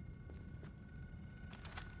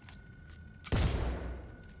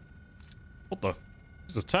 What the?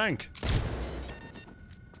 It's a tank.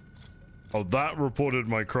 Oh, that reported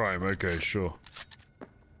my crime. Okay, sure.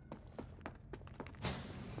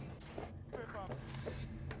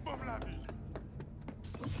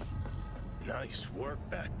 Nice work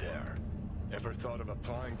back there. Ever thought of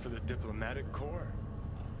applying for the diplomatic corps?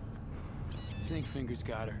 Think Fingers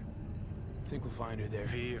got her? Think we'll find her there?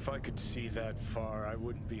 V, if I could see that far, I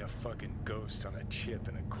wouldn't be a fucking ghost on a chip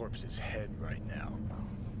in a corpse's head right now.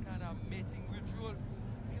 Some kind of mating ritual.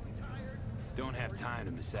 Feeling tired? Don't have time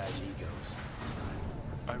to massage egos.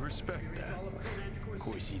 I respect that. Of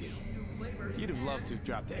course you do. You'd have loved to have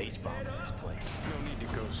dropped the H-bomb in this place. No need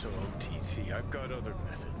to go so OTT. I've got other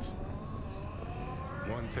methods.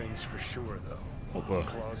 One thing's for sure, though.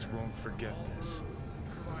 Claus won't forget this.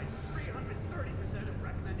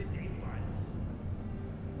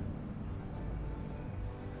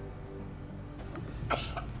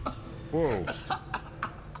 Whoa.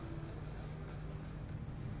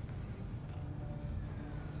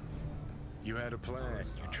 You had a plan,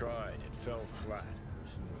 you tried, it fell flat.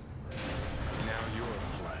 Now you're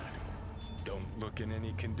flat. Don't look in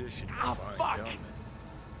any condition to find Evelyn.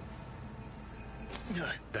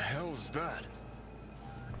 The hell's that?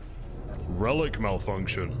 Relic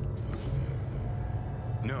malfunction.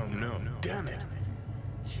 No, damn it.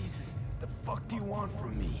 Jesus, the fuck do you want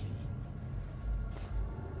from me?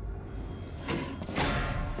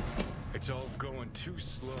 It's all going too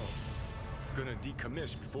slow. Gonna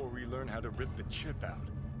decommission before we learn how to rip the chip out.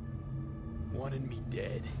 Wanted me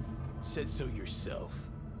dead. Said so yourself.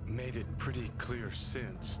 Made it pretty clear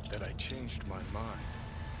since that I changed my mind.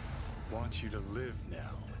 Want you to live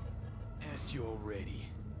now. Asked you already.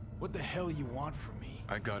 What the hell you want from me?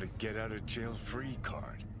 I got a get out of jail free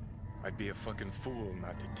card. I'd be a fucking fool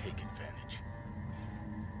not to take advantage.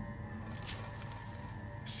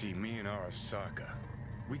 See, me and Arasaka,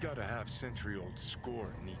 we got a half-century-old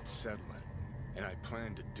score needs settling, and I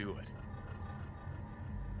plan to do it.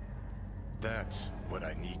 That's what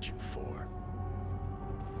I need you for.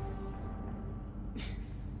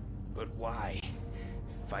 But why?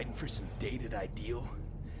 Fighting for some dated ideal?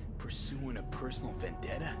 Pursuing a personal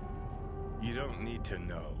vendetta? You don't need to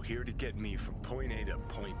know. Here to get me from point A to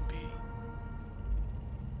point B.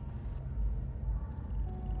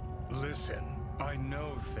 Listen, I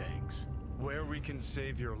know things. Where we can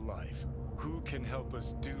save your life. Who can help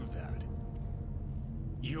us do that?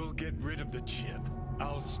 You'll get rid of the chip.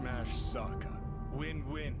 I'll smash Sokka.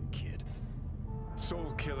 Win-win, kid.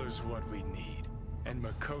 Soul Killer's what we need. And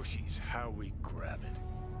Mikoshi's how we grab it.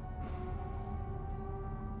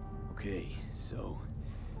 Okay, so...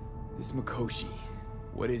 this Mikoshi,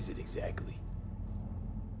 what is it exactly?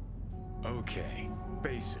 Okay,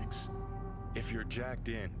 basics. If you're jacked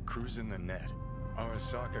in, cruising the net,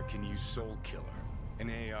 Arasaka can use Soul Killer, an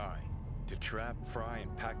AI, to trap, fry,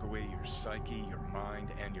 and pack away your psyche, your mind,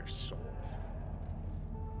 and your soul.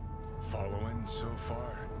 Following so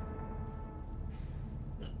far?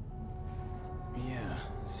 Yeah,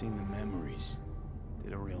 seen the memories.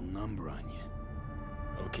 Did a real number on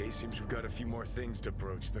you. Okay, seems we've got a few more things to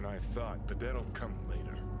broach than I thought, but that'll come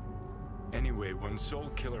later. Anyway, when Soul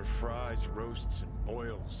Killer fries, roasts, and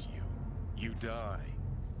boils you, you die.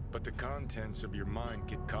 But the contents of your mind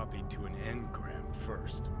get copied to an engram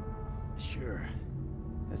first. Sure.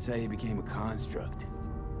 That's how you became a construct.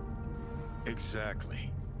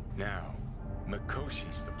 Exactly. Now,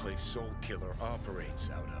 Mikoshi's the place Soul Killer operates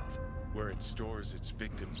out of, where it stores its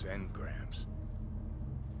victims' engrams.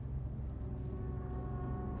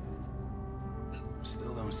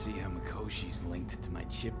 Still don't see how Mikoshi's linked to my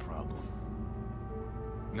chip problem.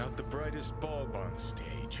 Not the brightest bulb on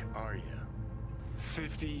stage, are you?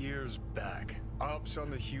 50 years back, ops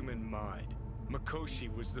on the human mind.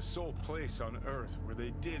 Mikoshi was the sole place on Earth where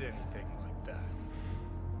they did anything like that.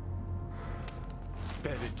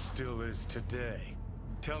 Bet it still is today.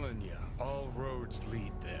 Telling ya, all roads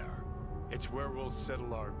lead there. It's where we'll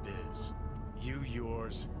settle our biz. You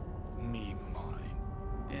yours, me mine.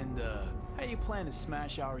 And, how you plan to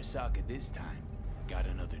smash Arasaka this time? Got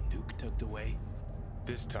another nuke tucked away?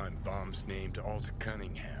 This time bomb's named Alt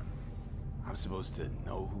Cunningham. I'm supposed to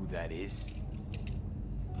know who that is?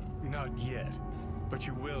 Not yet, but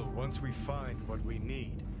you will once we find what we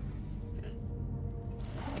need.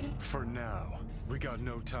 For now, we got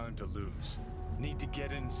no time to lose. Need to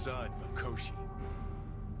get inside Mikoshi.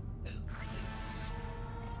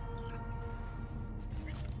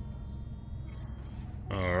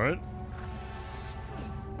 All right.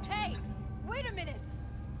 Hey, wait a minute.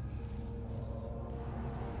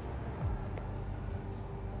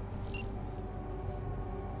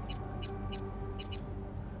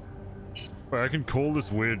 Wait, I can call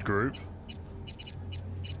this weird group.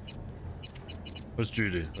 Where's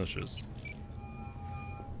Judy? There she is.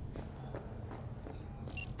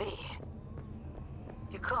 B.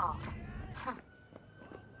 You called.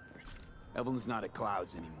 Evelyn's not at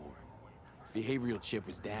Clouds anymore. Behavioral chip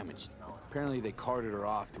was damaged. Apparently they carted her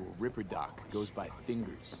off to a ripper dock. Goes by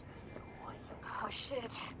Fingers. Oh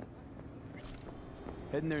shit.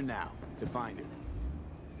 Heading there now, to find her.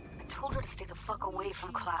 I told her to stay the fuck away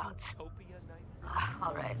from clouds.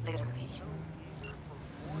 Alright, later, V.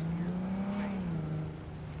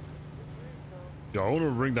 Yeah, I want to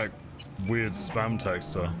ring that weird spam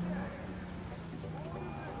texter.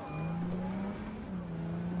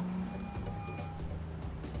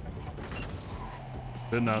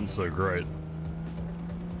 Didn't answer, great.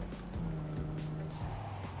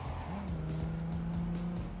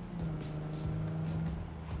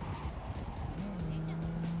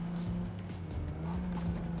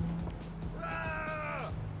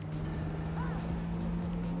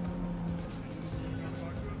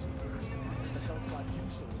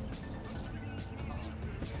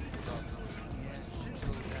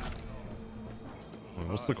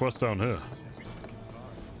 What's the quest down here?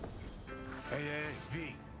 Hey,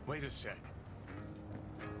 V, wait a sec.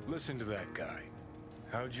 Listen to that guy.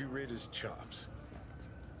 How'd you rate his chops?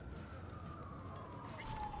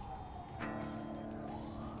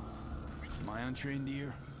 My untrained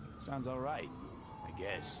ear? Sounds alright, I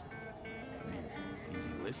guess. I mean, it's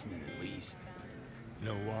easy listening at least.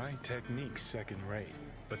 Know why? Technique's second rate.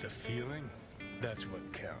 But the feeling? That's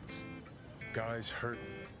what counts. Guy's hurting,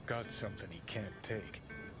 got something he can't take.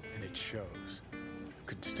 And it shows.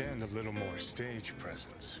 Could stand a little more stage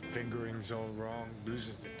presence. Fingering's all wrong,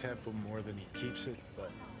 loses the tempo more than he keeps it,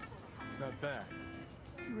 but not bad.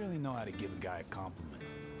 You really know how to give a guy a compliment.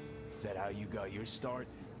 Is that how you got your start?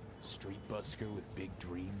 Street busker with big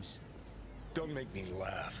dreams? Don't make me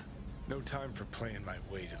laugh. No time for playing my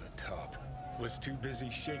way to the top. Was too busy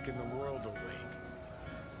shaking the world awake.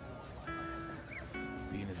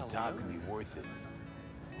 Being at the top can be worth it.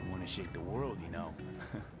 You want to shake the world, you know.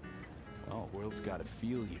 Well, world's gotta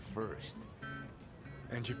feel you first.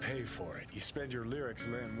 And you pay for it. You spend your lyrics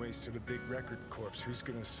laying waste to the big record corps. Who's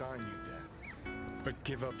gonna sign you then? But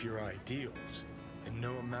give up your ideals, and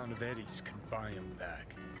no amount of eddies can buy them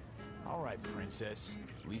back. All right, princess.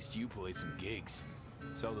 At least you played some gigs.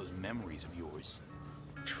 Saw those memories of yours.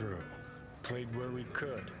 True. Played where we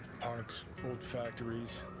could. Parks, old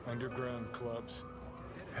factories, underground clubs.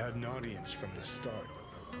 Had an audience from the start.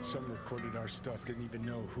 Some recorded our stuff, didn't even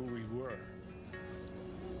know who we were.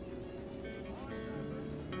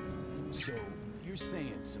 So, you're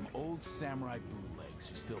saying some old samurai bootlegs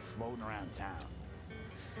are still floating around town?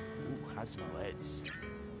 Ooh, I smell heads.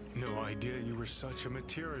 No idea you were such a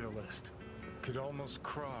materialist. Could almost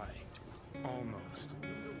cry. Almost.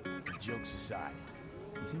 Jokes aside,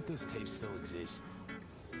 you think those tapes still exist?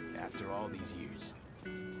 After all these years?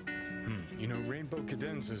 You know, Rainbow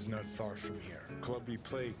Cadenza's not far from here. Club we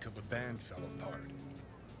played till the band fell apart.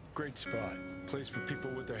 Great spot. Place for people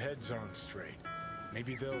with their heads on straight.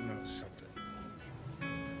 Maybe they'll know something.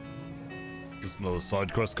 Just another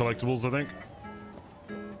side quest collectibles, I think.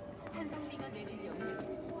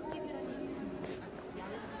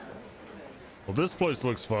 Well, this place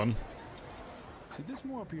looks fun. So this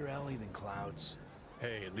more up your alley than Clouds?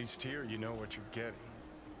 Hey, at least here you know what you're getting.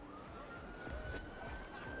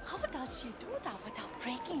 How does she do that without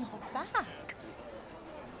breaking her back?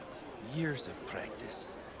 Years of practice.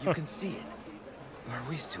 You can see it. Are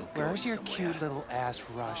we still going Where's your somewhere? cute little ass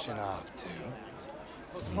rushing off to?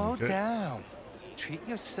 Slow Okay. down. Treat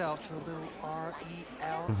yourself to a little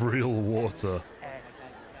R-E-L. Real water.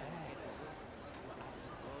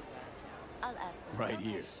 I'll ask her. Right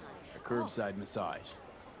here. A curbside massage.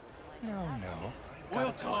 No, no.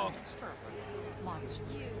 We'll talk. Smart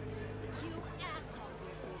choice. You asshole.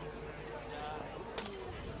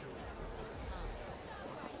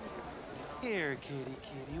 Here, kitty,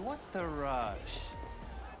 kitty. What's the rush?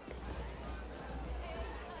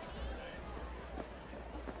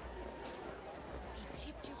 He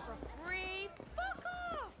chipped you for free? Fuck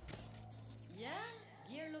off! Yeah?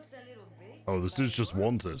 Gear looks a little basic. Oh, this is just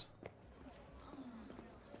wanted.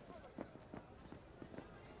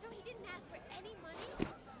 So he didn't ask for any money?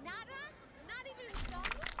 Nada? Not even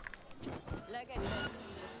installments? Like I said,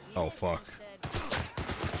 he just Oh, fuck.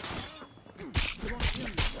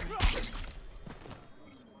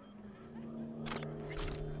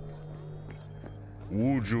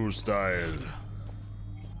 Wuju style.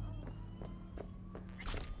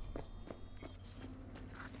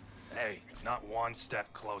 Hey, not one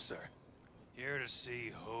step closer. Here to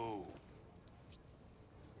see who.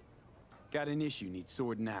 Got an issue needs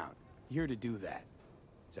sorting out. Here to do that.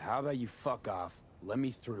 So how about you fuck off, let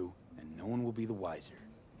me through, and no one will be the wiser.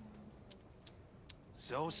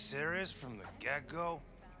 So serious from the get-go?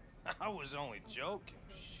 I was only joking.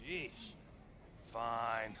 Sheesh.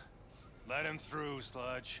 Fine. Let him through,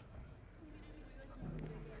 Sludge.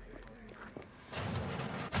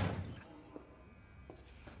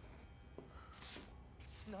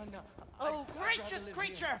 No, Oh, I'd rather gracious live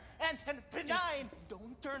creature! here. And benign!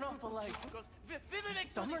 Don't turn off the lights. Visiting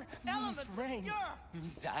Summer element means rain.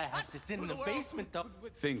 Means I have to sit in the world basement though.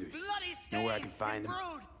 Fingers. Know where I can find them?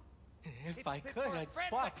 If I could, I'd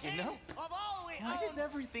swap, you know? Why does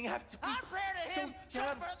everything have to be so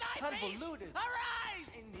convoluted? Arise!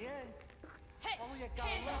 In the end, Hey, all you got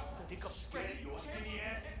left to dig up straight your city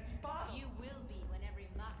ass. You will be when every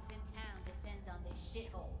mox in town descends on this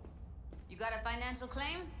shithole. You got a financial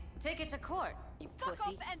claim? Take it to court, you Fuck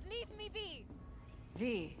pussy. off and leave me be!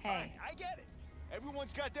 V, hey. I get it.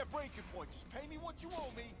 Everyone's got their breaking point. Just pay me what you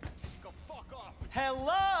owe me. Go fuck off.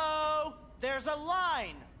 Hello! There's a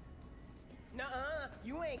line! Nuh-uh,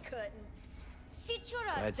 you ain't cutting. Sit your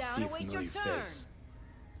ass Glad to down see a and wait your familiar turn. face.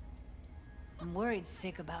 I'm worried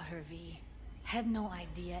sick about her, V. Had no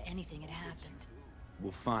idea anything had happened.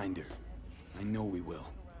 We'll find her. I know we will.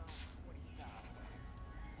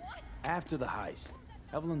 After the heist,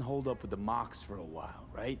 Evelyn holed up with the Mox for a while,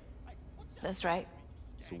 right? That's right.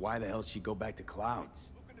 So why the hell did she go back to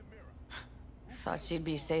Clouds? Thought she'd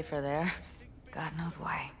be safer there. God knows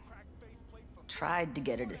why. Tried to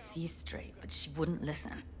get her to see straight, but she wouldn't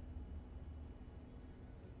listen.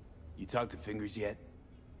 You talked to Fingers yet?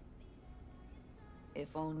 If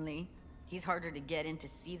only. He's harder to get in to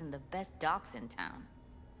see than the best docs in town.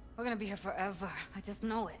 We're gonna be here forever. I just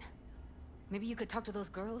know it. Maybe you could talk to those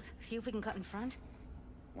girls, see if we can cut in front?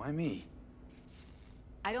 Why me?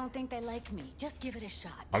 I don't think they like me. Just give it a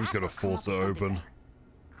shot. I'm just gonna force it open.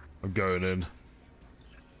 I'm going in.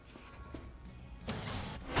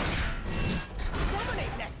 Woman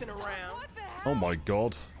ain't messing around! What the hell? Oh my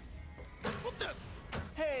god. What the?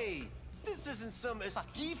 Hey, this isn't some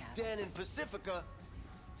escape den in Pacifica.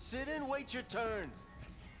 Sit and wait your turn.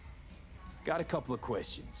 Got a couple of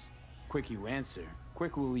questions. Quick you answer,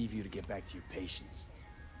 quick we'll leave you to get back to your patients.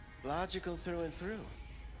 Logical through and through.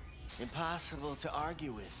 Impossible to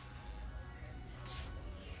argue with.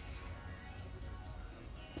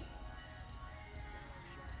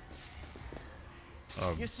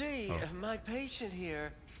 You see, my patient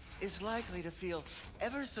here is likely to feel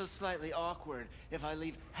ever so slightly awkward if I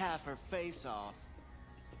leave half her face off.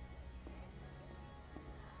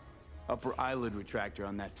 Upper eyelid retractor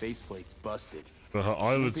on that faceplate's busted. But her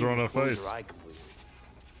eyelids are on her face.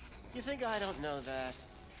 You think I don't know that?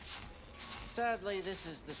 Sadly, this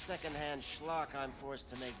is the second-hand schlock I'm forced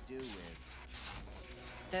to make do with.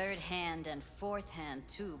 Third hand and fourth hand,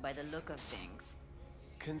 too, by the look of things.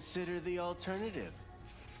 Consider the alternative.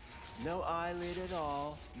 No eyelid at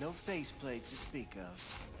all, no faceplate to speak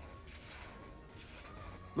of.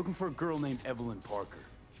 Looking for a girl named Evelyn Parker.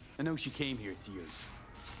 I know she came here to your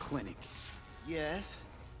clinic. Yes,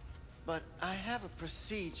 but I have a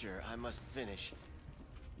procedure I must finish.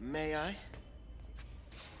 May I?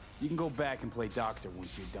 You can go back and play doctor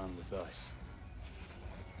once you're done with us.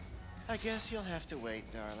 I guess you'll have to wait,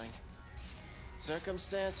 darling.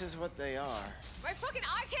 Circumstances what they are. My fucking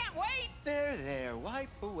eye can't wait! There, wipe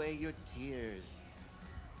away your tears.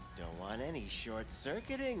 Don't want any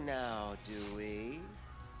short-circuiting now, do we?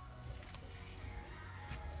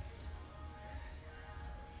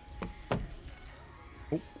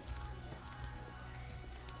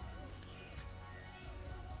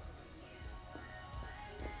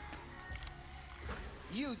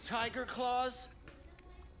 You tiger claws?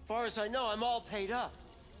 Far as I know, I'm all paid up.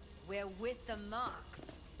 We're with the Mox.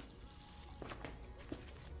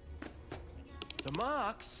 The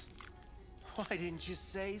Mox? Why didn't you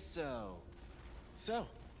say so? So,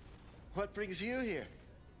 what brings you here?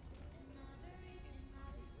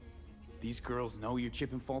 These girls know you're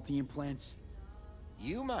chipping faulty implants?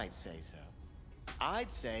 You might say so.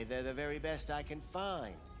 I'd say they're the very best I can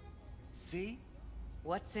find. See?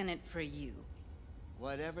 What's in it for you?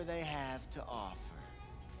 Whatever they have to offer.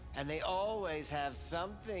 And they always have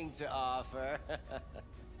something to offer.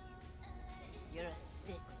 You're a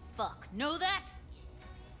sick fuck. Know that?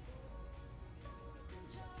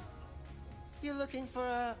 You looking for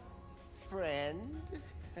a friend?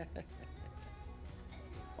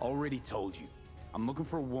 Already told you. I'm looking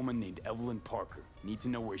for a woman named Evelyn Parker. Need to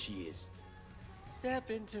know where she is. Step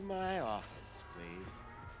into my office,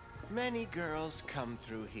 please. Many girls come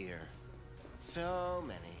through here. So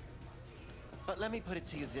many. But let me put it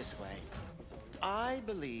to you this way. I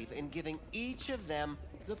believe in giving each of them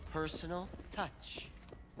the personal touch.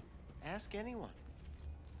 Ask anyone.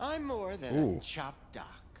 I'm more than a chop doc.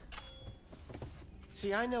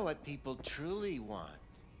 See, I know what people truly want.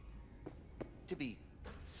 To be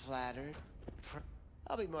flattered.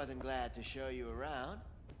 I'll be more than glad to show you around.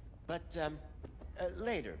 But,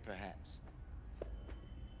 later, perhaps.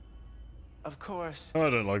 Of course. I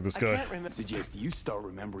don't like this guy. I can't remember. Suggest you start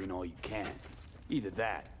remembering all you can. Either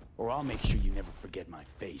that, or I'll make sure you never forget my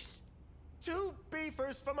face. 2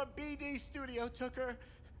 beefers from a BD studio took her.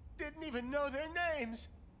 Didn't even know their names.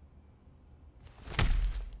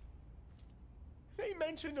 They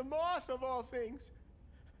mentioned a moth of all things.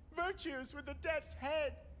 Virtues with the death's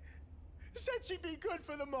head. Said she'd be good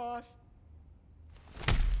for the moth.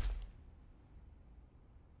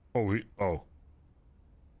 Oh,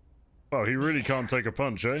 Wow, he really can't take a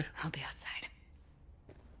punch, eh? I'll be outside.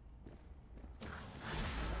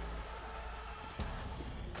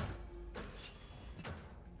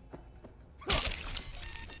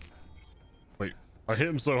 Wait, I hit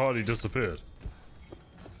him so hard he disappeared.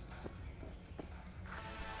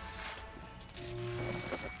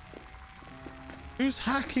 Who's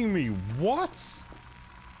hacking me? What?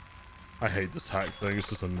 I hate this hack thing, it's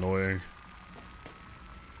just annoying.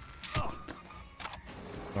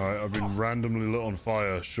 Alright, I've been randomly lit on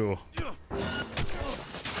fire, sure.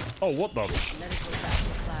 Oh, what the?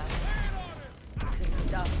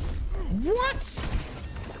 What?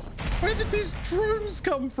 Where did these drones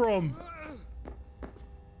come from?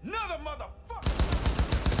 Another motherfucker!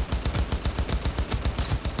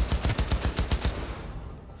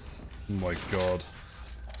 Oh my god.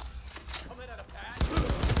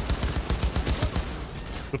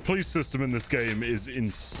 The police system in this game is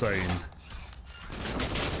insane.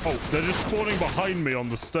 Oh, they're just spawning behind me on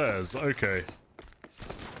the stairs. Okay.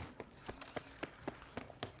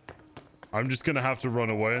 I'm just gonna have to run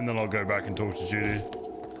away and then I'll go back and talk to Judy.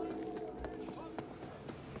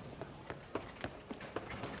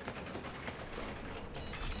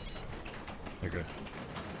 Okay.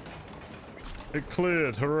 It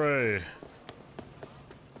cleared, hooray.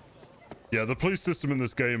 Yeah, the police system in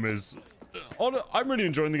this game is... I'm really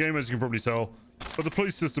enjoying the game, as you can probably tell. But the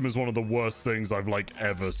police system is one of the worst things I've, like,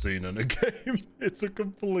 ever seen in a game. It's a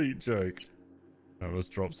complete joke. Now, let's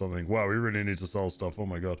drop something. Wow, we really need to sell stuff. Oh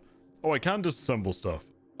my god. Oh, I can disassemble stuff.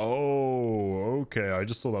 Oh, okay. I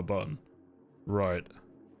just saw that button. Right.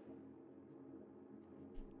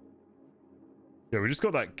 Yeah, we just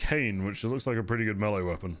got that cane, which looks like a pretty good melee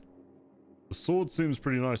weapon. The sword seems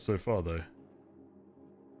pretty nice so far, though.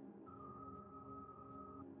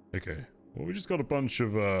 Okay. Well, we just got a bunch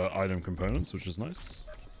of item components, which is nice.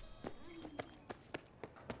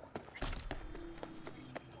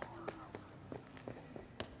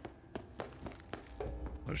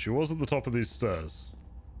 Oh, she was at the top of these stairs.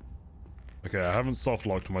 Okay, I haven't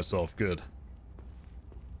soft-locked myself. Good.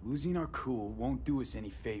 Losing our cool won't do us any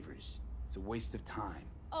favors. It's a waste of time.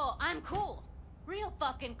 Oh, I'm cool. Real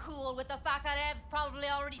fucking cool with the fact that Ev's probably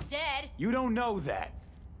already dead. You don't know that.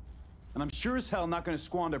 And I'm sure as hell not gonna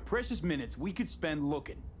squander precious minutes we could spend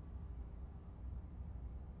looking.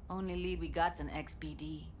 Only lead we got's an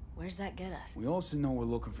XBD. Where's that get us? We also know we're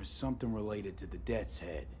looking for something related to the Death's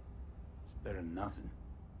Head. It's better than nothing.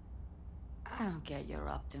 I don't get your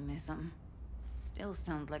optimism. Still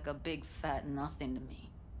sounds like a big fat nothing to me.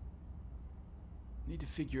 Need to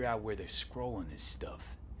figure out where they're scrolling this stuff.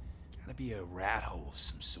 Gotta be a rat hole of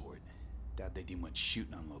some sort. Doubt they do much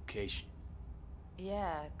shooting on location.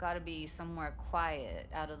 Yeah, gotta be somewhere quiet,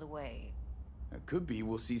 out of the way. It could be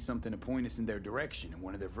we'll see something to point us in their direction in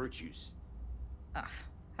one of their virtues. Ugh,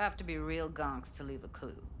 have to be real gonks to leave a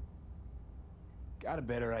clue. Got a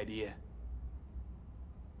better idea?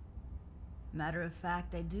 Matter of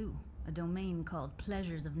fact, I do. A domain called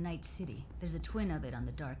Pleasures of Night City. There's a twin of it on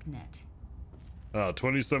the dark net.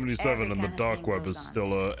 2077 and the dark web is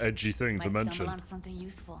still a edgy thing to mention. Stumble on something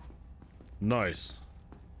useful. Nice.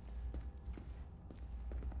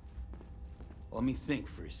 Let me think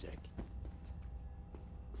for a sec.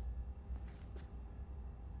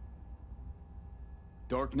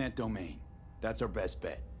 Darknet domain. That's our best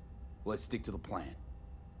bet. Let's stick to the plan.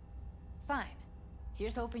 Fine.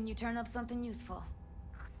 Here's hoping you turn up something useful.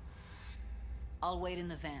 I'll wait in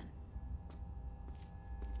the van.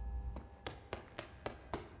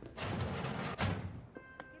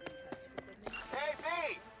 Hey,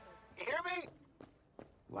 V! You hear me?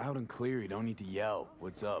 Loud and clear, you don't need to yell.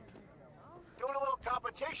 What's up? Doing a little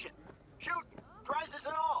competition. Shooting, prizes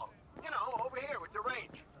and all. You know, over here with the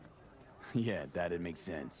range. Yeah, that'd make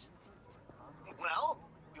sense. Well,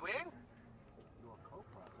 you in?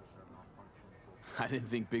 I didn't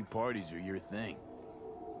think big parties were your thing.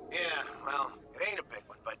 Yeah, well, it ain't a big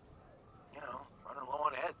one, but, you know, running low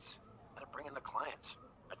on heads. Gotta bring in the clients.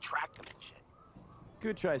 Attract them and shit.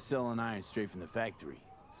 Could try selling iron straight from the factory.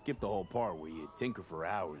 Skip the whole part where you tinker for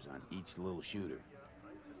hours on each little shooter.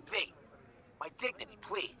 V, my dignity,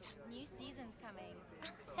 please. New season's coming.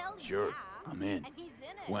 Hell Sure, yeah. I'm in. And he's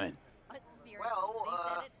in it. When? Seriously, Well, they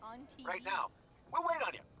said it on TV. Right now. We'll wait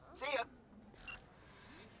on you. See ya.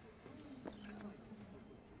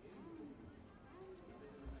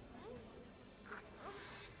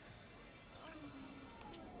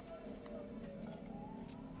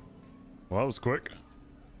 Well, that was quick.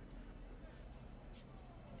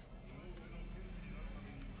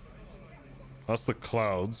 That's the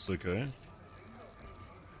clouds, okay.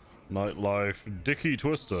 Nightlife, Dicky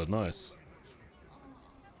Twister, nice.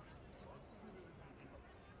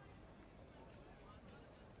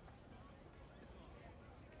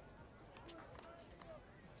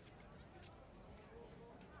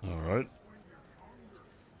 Alright.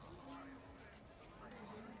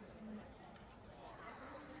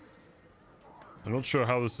 I'm not sure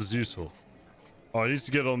how this is useful. Oh, I need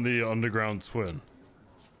to get on the underground twin.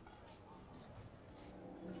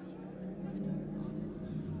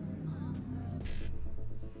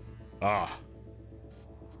 Ah.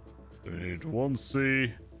 We need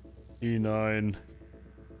 1C, E9.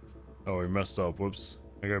 Oh, we messed up. Whoops.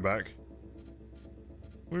 I go back.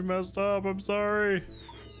 We messed up. I'm sorry.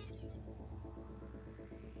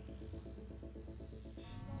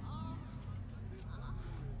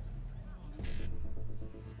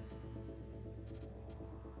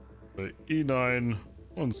 So E9,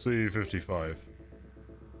 1C, 55.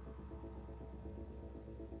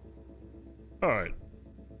 Alright.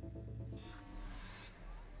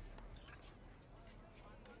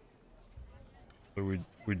 So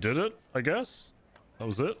we did it, I guess? That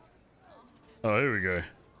was it? Oh, here we go.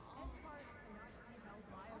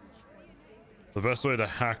 The best way to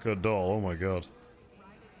hack a doll, oh my god.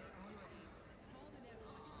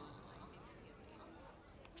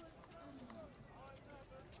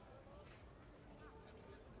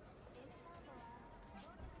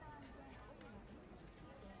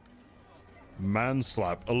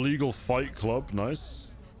 Manslap, illegal fight club,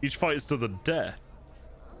 nice. Each fight is to the death.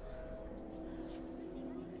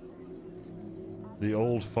 The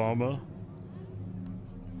old farmer.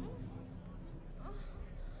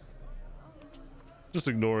 Just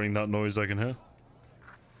ignoring that noise I can hear.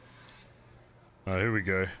 Ah, here we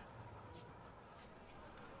go.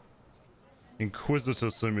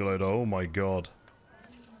 Inquisitor Simulator, oh my god.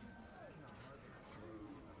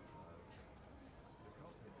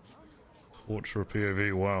 Torture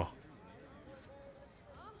POV, wow.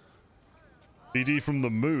 BD from the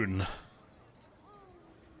moon.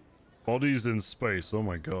 Bodies in space, oh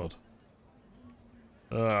my god.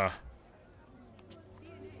 Ah.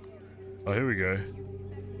 Oh, here we go.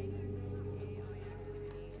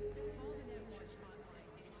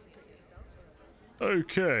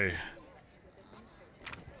 Okay.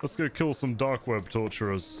 Let's go kill some dark web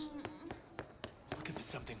torturers. Looking for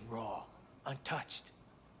something raw, untouched.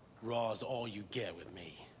 Raw's all you get with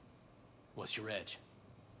me. What's your edge?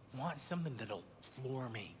 Want something that'll floor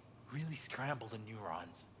me, really scramble the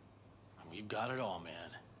neurons. We've got it all,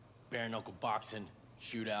 man. Bare knuckle boxing,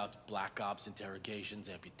 shootouts, black ops, interrogations,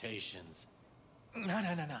 amputations. No.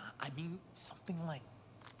 I mean, something like,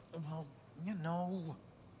 well, you know.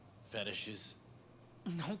 Fetishes?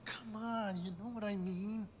 No, come on, you know what I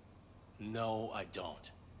mean? No, I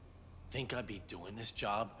don't. Think I'd be doing this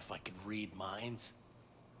job if I could read minds?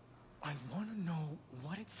 I want to know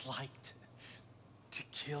what it's like to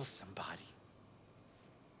kill somebody.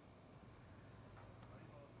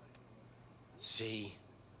 See,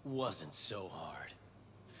 wasn't so hard.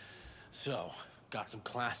 So, got some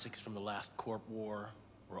classics from the last Corp War,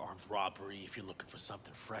 or armed robbery if you're looking for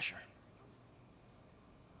something fresher.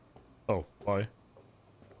 Oh, bye.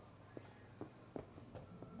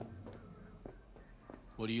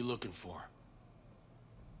 What are you looking for?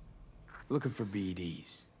 Looking for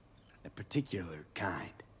BDs. A particular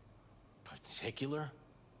kind. Particular?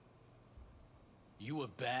 You a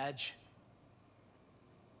badge?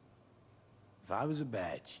 If I was a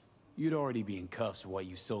badge, you'd already be in cuffs for what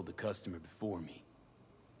you sold the customer before me.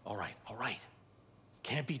 All right.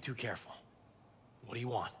 Can't be too careful. What do you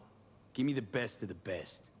want? Give me the best of the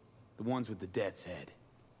best. The ones with the death's head.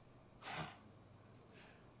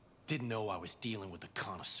 Didn't know I was dealing with a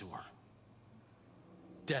connoisseur.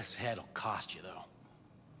 Death's head'll cost you, though.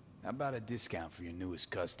 How about a discount for your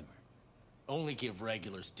newest customer? Only give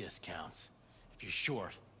regulars discounts. If you're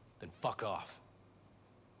short, then fuck off.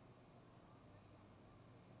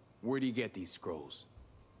 Where do you get these scrolls?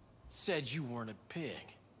 Said you weren't a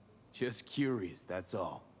pig. Just curious, that's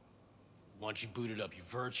all. Once you booted up your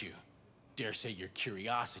virtue, dare say your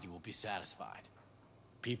curiosity will be satisfied.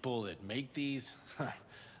 People that make these,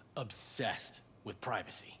 obsessed with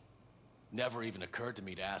privacy. Never even occurred to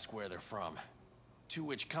me to ask where they're from. To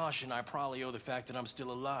which caution I probably owe the fact that I'm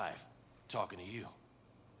still alive, talking to you.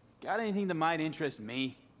 Got anything that might interest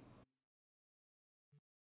me?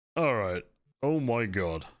 Alright. Oh my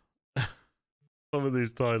god. Some of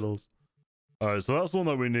these titles. Alright, so that's the one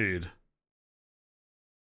that we need.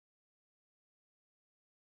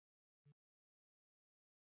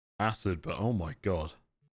 Acid, but oh my god.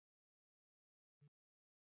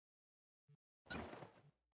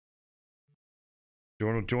 Do you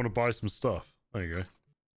want to buy some stuff? There you go.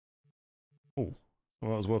 Oh,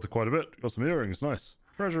 well, that was worth it quite a bit. Got some earrings, nice.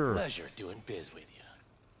 Treasure. Pleasure doing biz with you.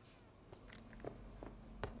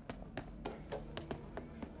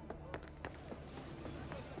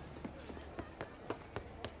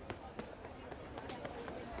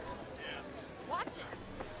 Watch it.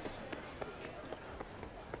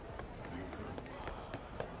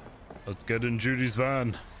 Let's get in Judy's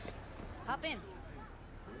van. Hop in.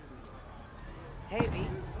 Hey, V.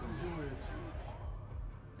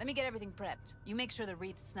 Let me get everything prepped. You make sure the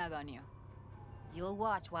wreath's snug on you. You'll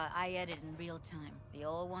watch while I edit in real time. The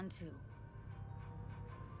old one, too.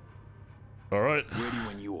 Alright. Ready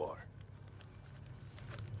when you are.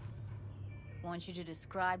 Want you to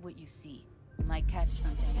describe what you see. Might catch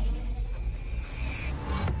something I miss.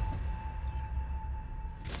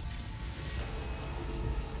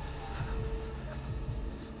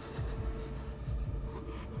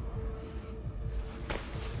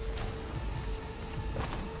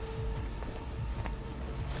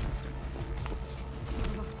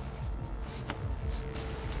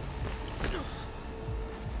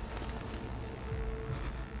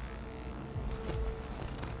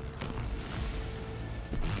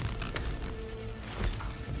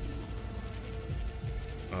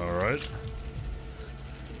 Alright.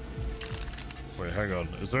 Wait, hang on.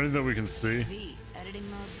 Is there anything that we can see? V, editing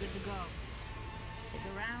mode's good to go. Stick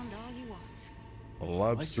around all you want. A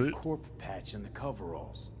lab like suit? your corp patch and the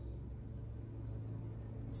coveralls.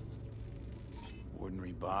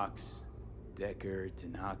 Ordinary box. Decker,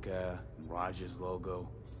 Tanaka, and Rogers logo.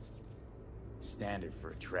 Standard for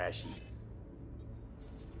a trashy.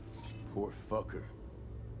 Poor fucker.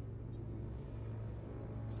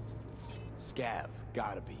 Scav,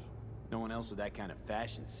 gotta be. No one else with that kind of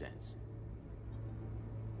fashion sense.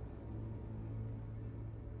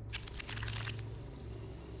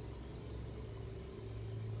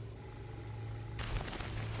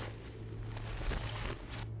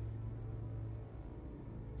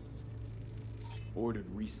 Ordered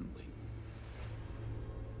recently.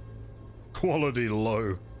 Quality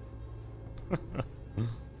low.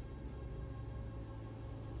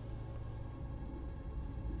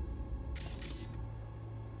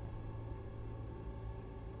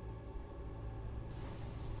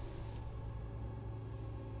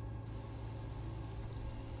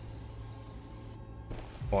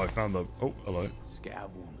 Oh, I found the... Oh, hello. Scav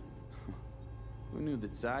woman. Who knew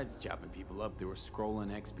that sides chopping people up, they were scrolling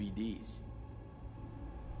XBDs?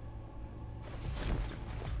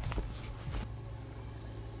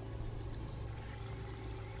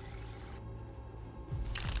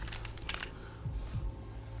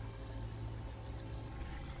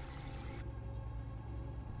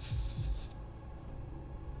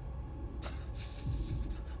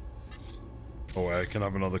 Oh, I can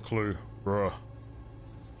have another clue. Bruh.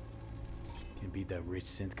 Can beat that rich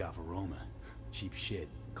synth-goth aroma. Cheap shit.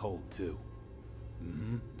 Cold, too.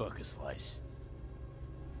 Mm-hmm. Buck a slice.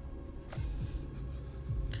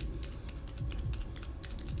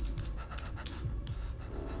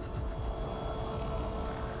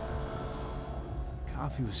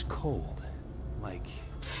 Coffee was cold. Like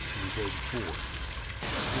the day before.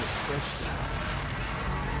 Fresh style.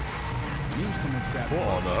 Means someone's grabbed what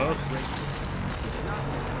on earth?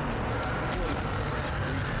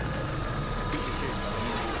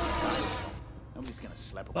 Nobody's gonna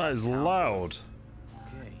slap a That is loud.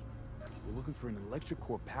 Okay. We're looking for an electric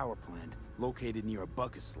core power plant located near a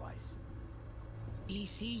bucket slice.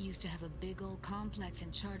 EC used to have a big old complex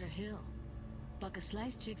in Charter Hill. Bucket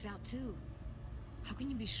Slice checks out too. How can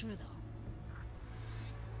you be sure though?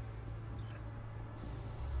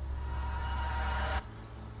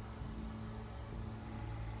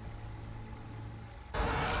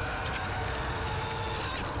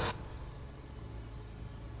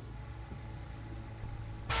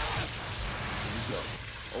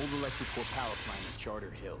 Old electric core power plant in Charter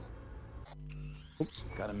Hill. Oops.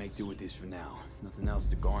 Gotta make do with this for now. Nothing else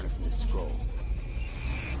to garner from this scroll.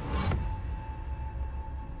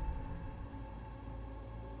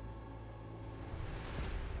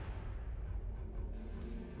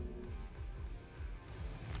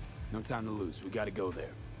 No time to lose. We gotta go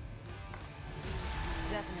there.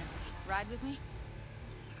 Definitely. Ride with me?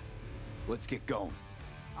 Let's get going.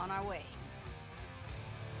 On our way.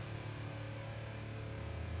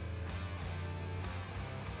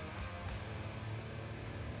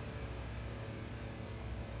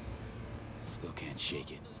 Still can't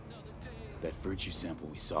shake it. That virtue sample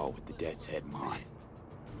we saw with the dead's head mine.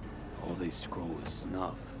 If all they scroll is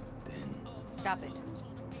snuff, then... Stop it.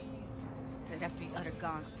 There'd have to be utter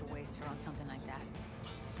gonks to waste her on something like that.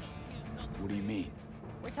 What do you mean?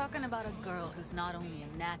 We're talking about a girl who's not only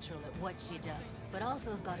a natural at what she does, but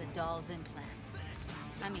also has got a doll's implant.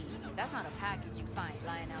 I mean, that's not a package you find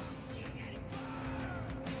lying out in the street.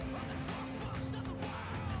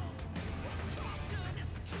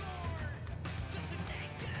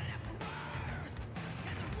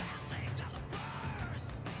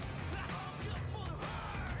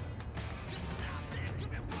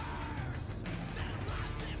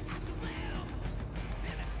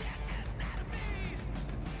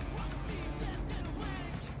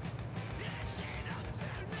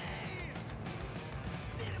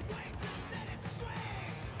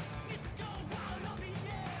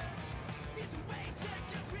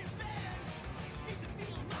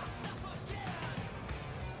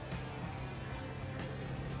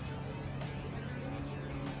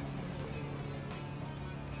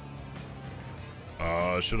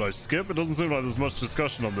 Should I skip? It doesn't seem like there's much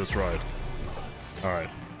discussion on this ride. Alright.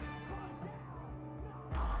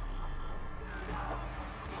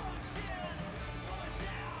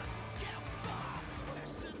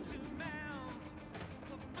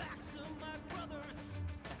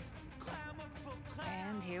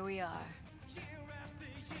 And here we are.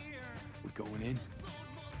 We going in?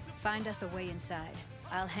 Find us a way inside.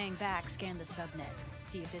 I'll hang back, scan the subnet,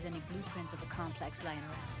 see if there's any blueprints of the complex lying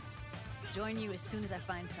around. Join you as soon as I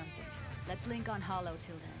find something. Let's link on Hollow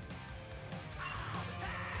till then.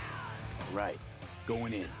 Right.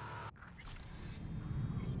 Going in.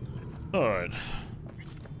 Alright.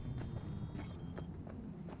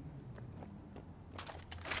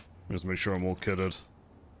 Just make sure I'm all kitted.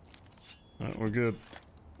 Alright, we're good.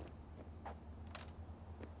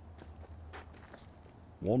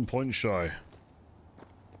 1 point shy.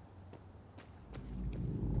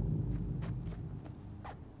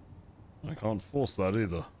 I can't force that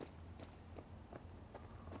either.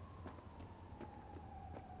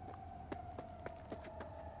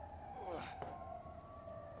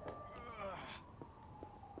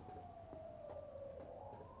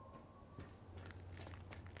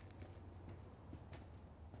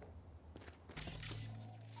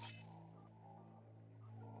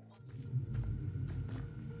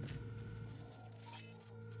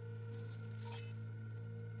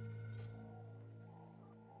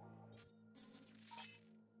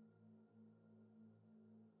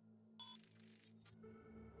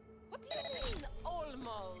 What do you mean,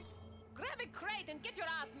 almost? Grab a crate and get your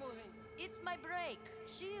ass moving. It's my break.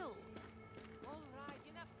 Chill. All right,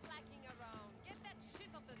 enough slacking around. Get that shit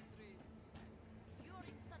off the street. If you're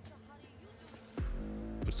in such a hurry, you do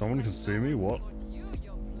it. If someone can see me, what?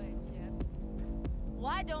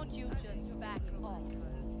 Why don't you just back off?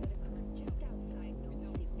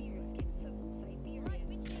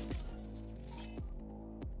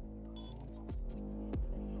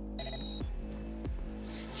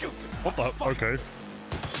 What the? Okay.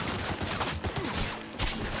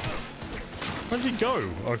 Where'd he go?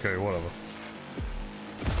 Okay, whatever.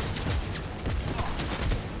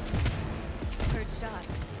 Heard shots.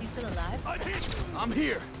 You still alive? I'm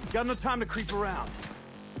here. Got no time to creep around.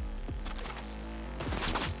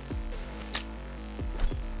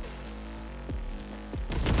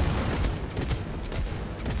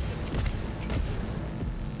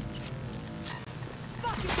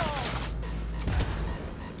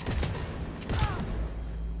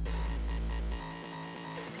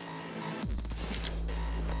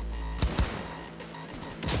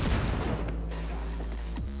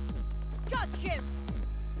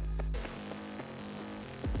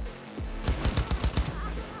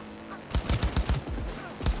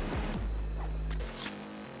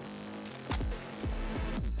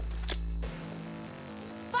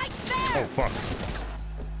 Oh, fuck.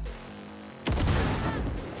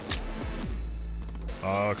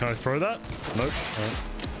 Can I throw that? Nope. Alright.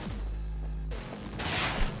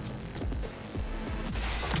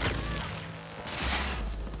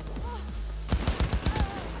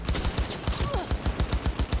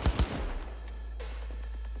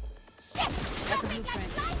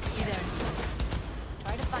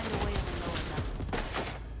 Try to find a way to the lower levels.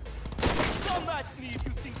 Don't match me if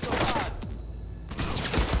you think so hard.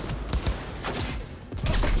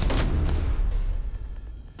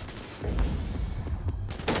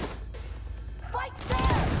 Fight back!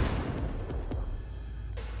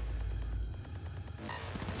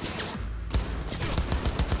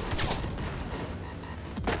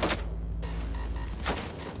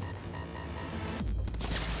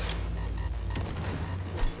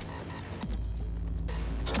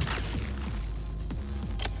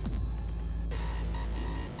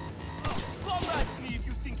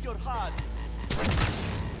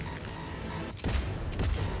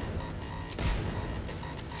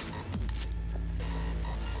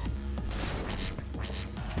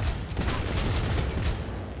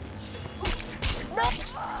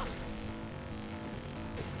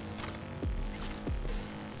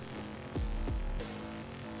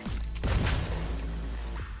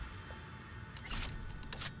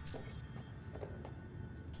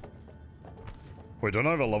 Wait, don't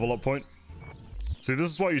I have a level up point? See,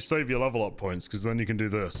 this is why you save your level up points, because then you can do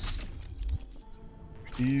this.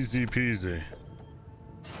 Easy peasy.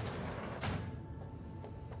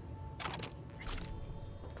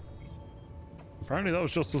 Apparently that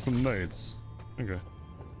was just for some nades. Okay.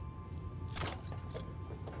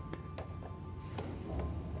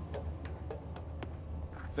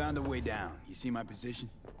 Found a way down. You see my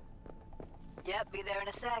position? Yep, be there in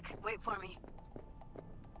a sec. Wait for me.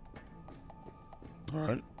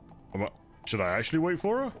 Alright. Should I actually wait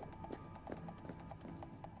for her?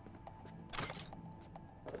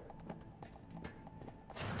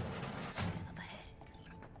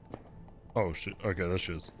 Oh shit. Okay, there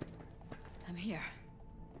she is. I'm here.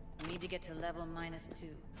 I need to get to level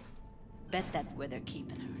 -2. Bet that's where they're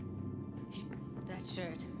keeping her. That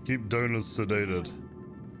shirt. Keep donors sedated.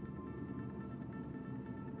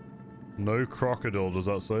 No crocodile, does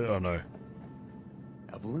that say? Oh no.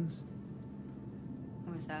 Evelyn's?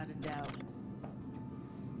 Without a doubt.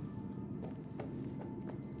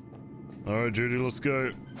 Alright, Judy, let's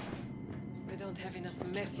go. We don't have enough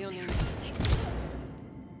methionine.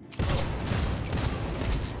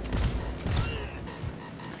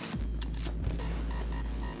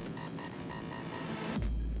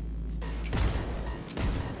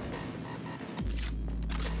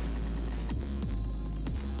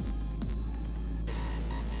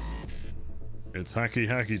 It's hacky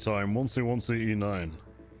time. 1C, 1C, E9.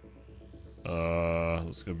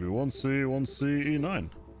 That's gonna be 1C, 1C, E9.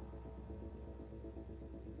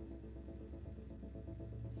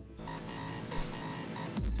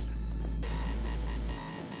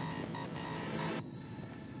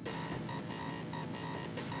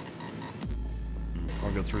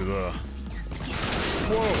 I'll get through there.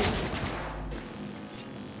 Whoa!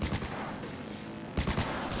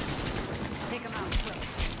 Take him out.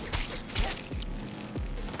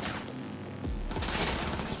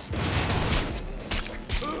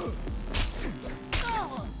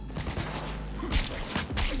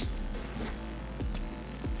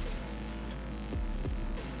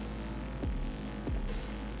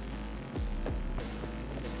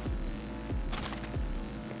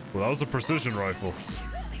 Well, that was a precision rifle.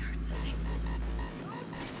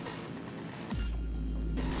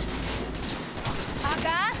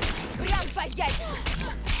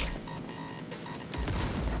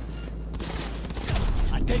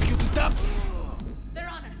 I take you to top. They're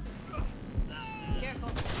on us.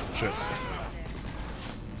 Careful. Shit.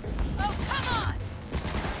 Oh, come on!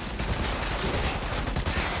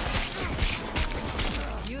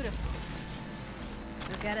 Beautiful.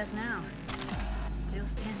 Look at us now. Still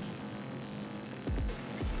standing.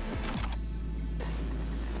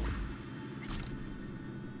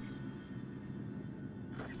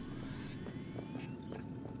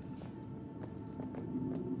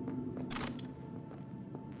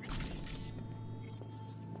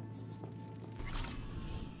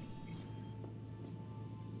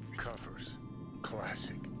 Covers.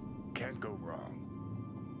 Classic. Can't go wrong.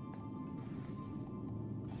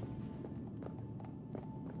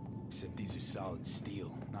 Except these are solid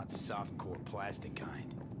steel, not soft-core plastic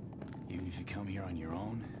kind. Even if you come here on your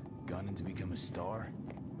own, gunning to become a star,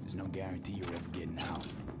 there's no guarantee you're ever getting out.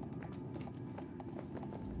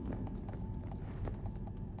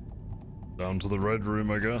 Down to the red room,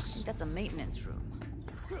 I guess. That's a maintenance room.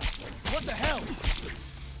 What the hell?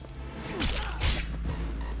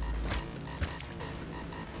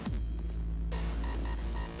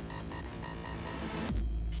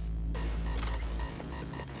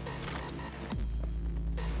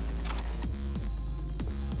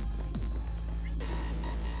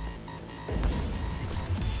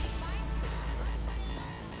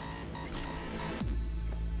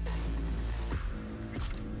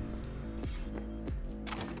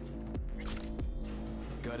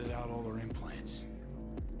 Gutted out all their implants.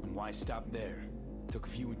 And why stop there? Took a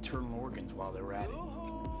few internal organs while they were at it.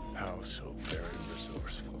 How so very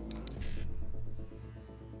resourceful.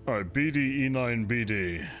 Alright, BD, E9,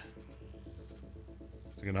 BD.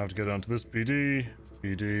 So you're gonna have to go down to this BD.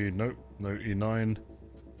 BD, nope, no E9.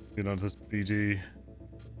 Go down to this BD.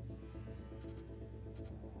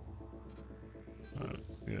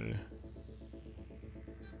 Yeah.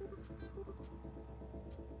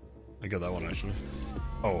 I get that one actually.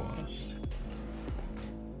 Oh.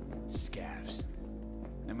 scavs.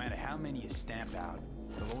 No matter how many you stamp out,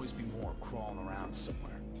 there'll always be more crawling around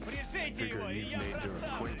somewhere. What do you say, Figure you've made their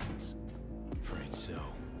acquaintance. Afraid so.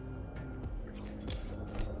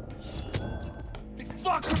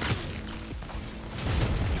 Fuck!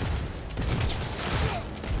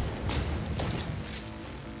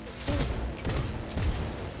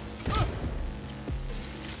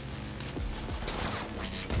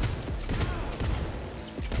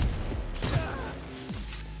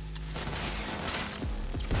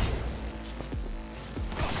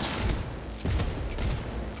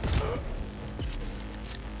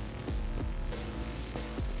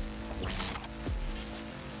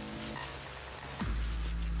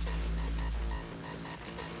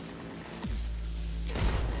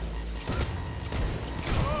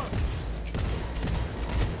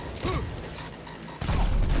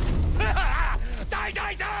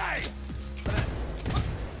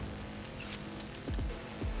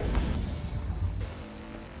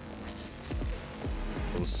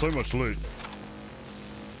 There's so much loot.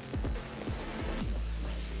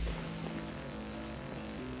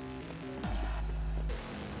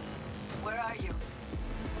 Where are you?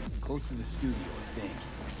 Close to the studio, I think.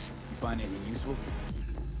 You find anything useful?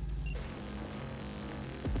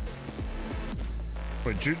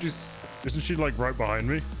 Wait, Judy's... Isn't she like right behind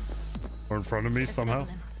me? Or in front of me somehow?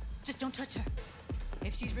 Evelyn. Just don't touch her.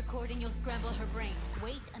 If she's recording, you'll scramble her brain.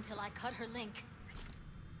 Wait until I cut her link.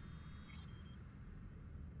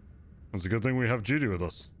 It's a good thing we have Judy with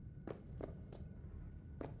us.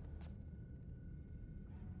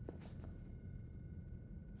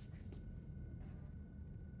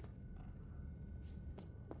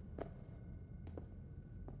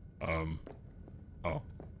 Oh.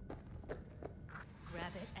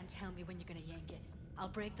 Grab it and tell me when you're gonna yank it. I'll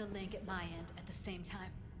break the link at my end at the same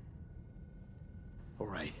time. All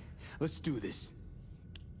right, let's do this.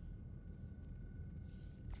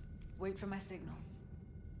 Wait for my signal.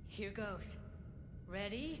 Here goes.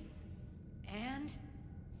 Ready? And...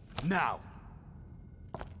 Now!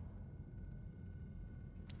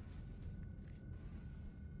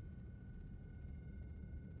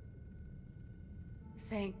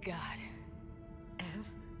 Thank God.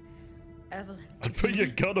 Evelyn. I'd put your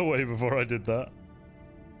gun away before I did that.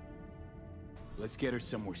 Let's get her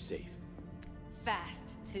somewhere safe.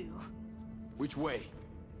 Fast, too. Which way?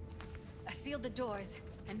 I sealed the doors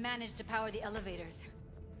and managed to power the elevators.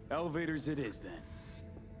 Elevators it is, then.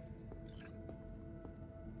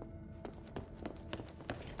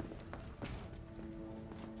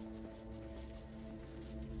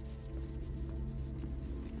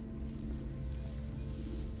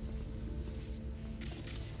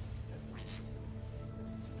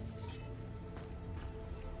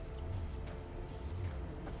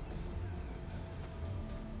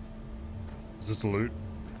 Is this loot?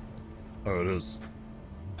 Oh, it is.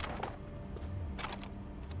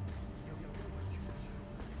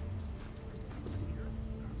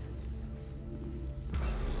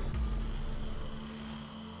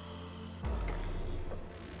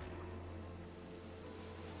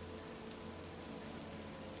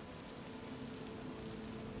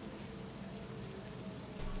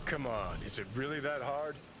 Come on, is it really that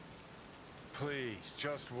hard? Please,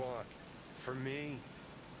 just one. For me?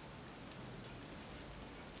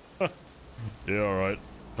 Yeah, alright.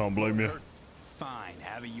 Can't blame you. Fine,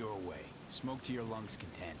 have it your way. Smoke to your lungs'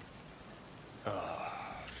 content.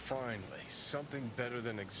 Finally, something better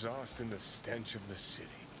than exhaust and the stench of the city.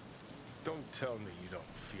 Don't tell me you don't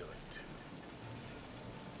feel it, too.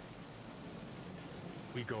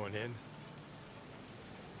 We going in?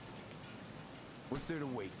 What's there to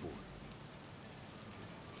wait for?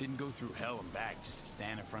 Didn't go through hell and back just to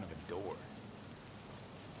stand in front of a door.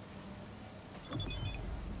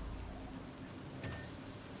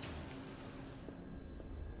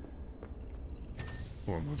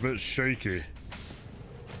 Oh, I'm a bit shaky.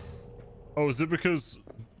 Oh, is it because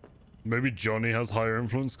maybe Johnny has higher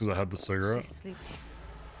influence because I had the cigarette? She's sleeping.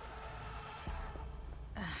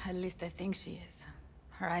 At least I think she is.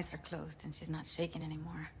 Her eyes are closed and she's not shaking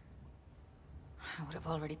anymore. I would have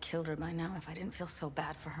already killed her by now if I didn't feel so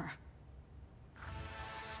bad for her.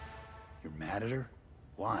 You're mad at her?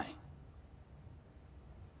 Why?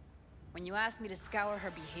 When you asked me to scour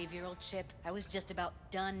her behavioral chip, I was just about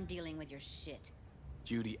done dealing with your shit.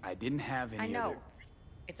 Judy, I didn't have any I know. other...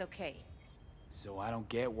 It's okay. So I don't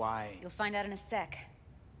get why... You'll find out in a sec.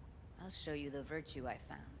 I'll show you the virtue I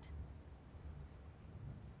found.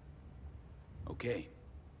 Okay,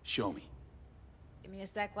 show me. Give me a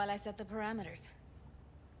sec while I set the parameters.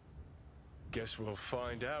 Guess we'll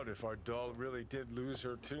find out if our doll really did lose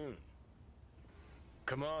her tune.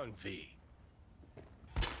 Come on, V.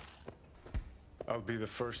 I'll be the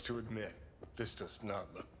first to admit, this does not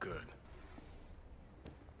look good.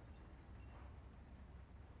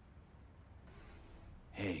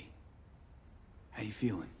 Hey, how you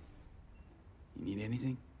feeling? You need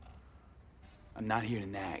anything? I'm not here to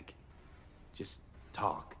nag. Just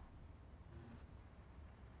talk.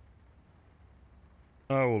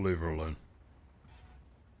 I will leave her alone.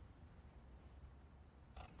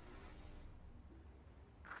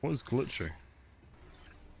 What is glitching?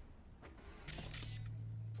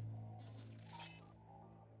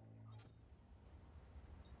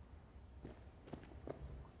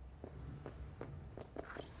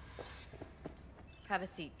 Have a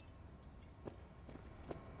seat.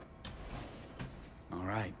 All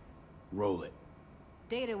right, roll it.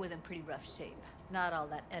 Data was in pretty rough shape. Not all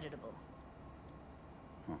that editable.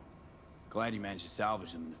 Huh. Glad you managed to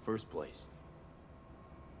salvage them in the first place.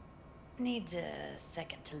 Needs a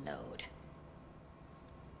second to load.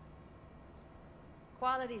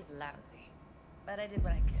 Quality's lousy, but I did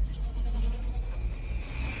what I could.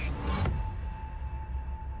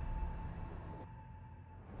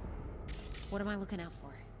 What am I looking out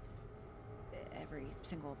for? Every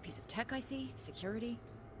single piece of tech I see? Security?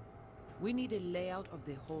 We need a layout of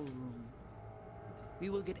the whole room. We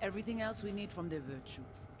will get everything else we need from the Virtue.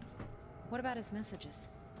 What about his messages?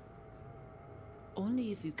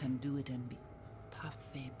 Only if you can do it and be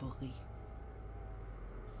parfait bourré.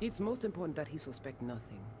 It's most important that he suspect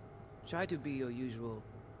nothing. Try to be your usual,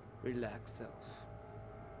 relaxed self.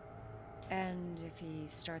 And if he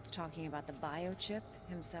starts talking about the biochip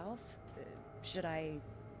himself, should I...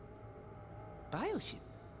 Biochip?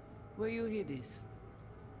 Where you hear this?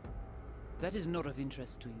 That is not of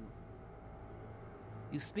interest to you.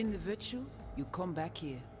 You spin the Virtue, you come back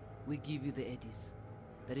here, we give you the eddies.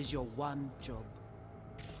 That is your one job.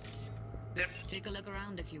 Take a look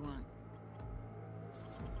around if you want.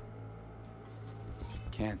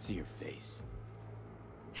 Can't see your face.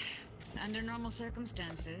 Under normal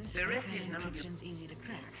circumstances, this kind of encryption's easy to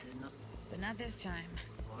crack. But not this time.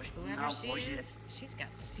 Whoever she is, she's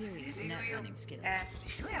got serious net running skills.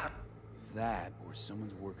 That, or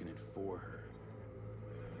someone's working it for her.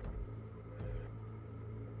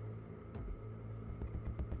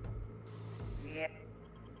 Yeah.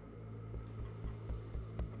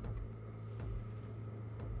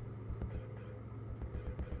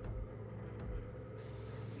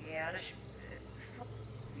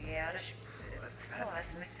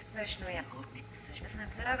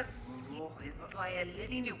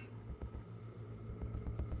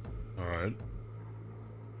 Alright.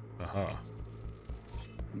 Aha.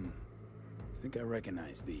 I think I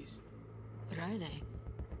recognize these. What are they?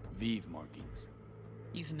 Vive markings.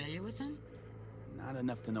 You familiar with them? Not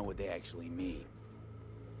enough to know what they actually mean.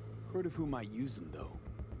 Heard of who might use them, though.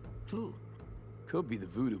 Who? Could be the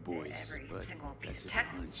Voodoo Boys, but that's just a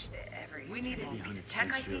hunch. We need Can't be a piece 100% of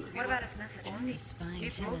tech, I sure. think. What about his messages? Only spine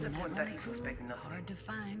It's chin most and important net that he running suspect crew. nothing. Hard to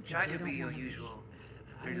find, Try because to they be don't your want to be. usual.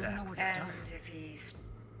 I wouldn't know where to And start. if he's...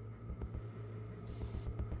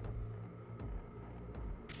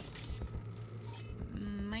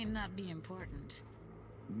 Might not be important.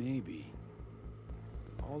 Maybe.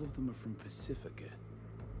 All of them are from Pacifica.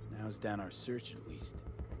 Now's down our search at least.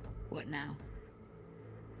 What now?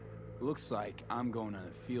 Looks like I'm going on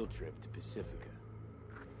a field trip to Pacifica.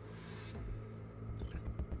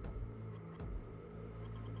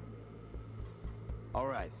 All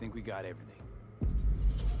right, think we got everything.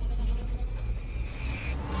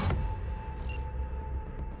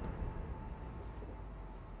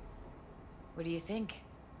 What do you think?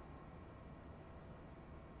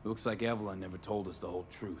 Looks like Evelyn never told us the whole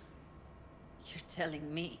truth. You're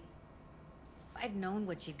telling me. If I'd known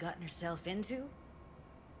what she'd gotten herself into...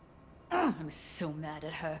 I'm so mad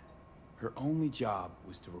at her. Her only job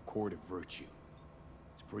was to record a Virtue.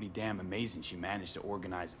 It's pretty damn amazing she managed to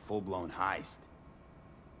organize a full-blown heist.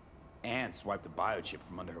 And swipe the biochip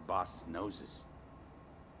from under her boss's noses.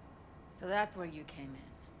 So that's where you came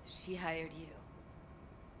in. She hired you.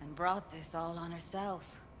 And brought this all on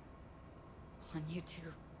herself. On you two.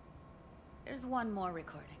 There's one more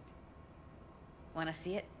recording. Wanna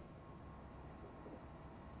see it?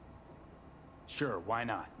 Sure, why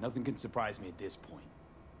not? Nothing can surprise me at this point.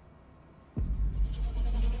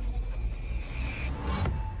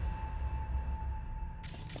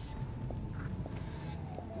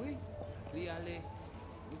 Oui, oui, allez.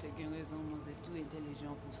 Vous te gagnez raison, moi c'est tout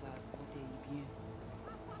intelligent pour ça, côté bien.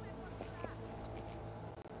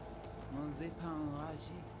 Moi c'est pas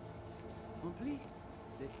enragé. En plus,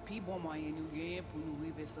 c'est plus bon moyen nous gagner pour nous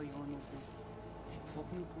arriver sur yon autre. Faut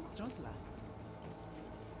que nous prenions chance là.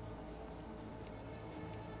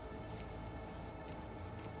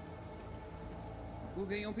 Vous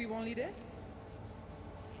gagnez plus bon l'idée?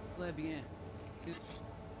 Très bien.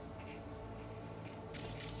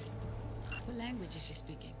 What language is she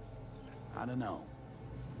speaking? I don't know.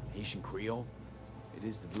 Haitian Creole? It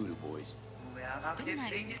is the Voodoo Boys. Didn't I?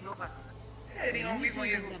 Let me see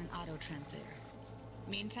if I've got an auto-translator.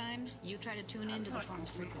 Meantime, you try to tune into the phone's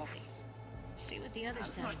frequency. See what the other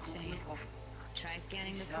sound's saying. Try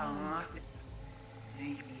scanning the phone.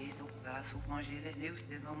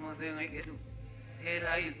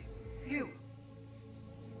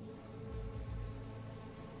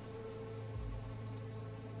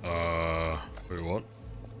 Wait, what?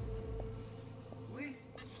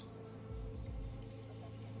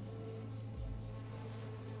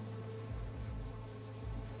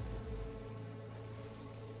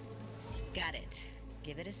 Got it.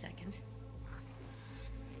 Give it a second.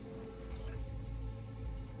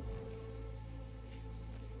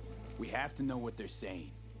 We have to know what they're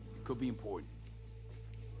saying. It could be important.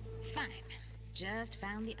 Fine. Just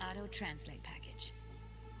found the auto-translate package.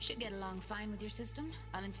 Should get along fine with your system.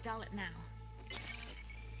 I'll install it now.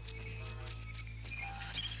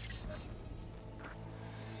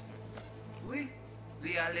 Oui,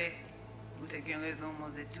 oui, allez. Vous avez raison, moi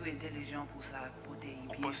c'est tout intelligent pour ça, pour te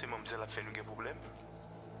Vous pensez que mademoiselle a fait nous un problème?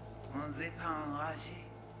 On n'est pas enragé.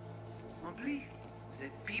 En plus, c'est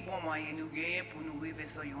le plus bon moyen nous gagner pour nous arriver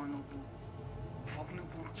sur nos bouts. Faut que nous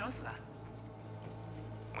prenions chance là.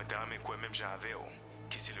 Moi, t'as aimé quoi même j'avais,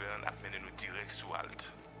 que Sylvain a mené nous direct sous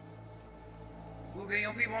Alt. Vous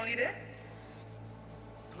gagnez plus bon l'idée?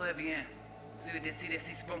 Très bien. Si vous décidez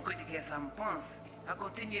si c'est bon côté que ça me pense, à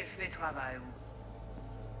continuer à faire le travail.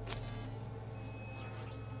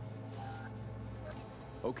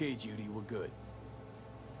 Okay, Judy, we're good.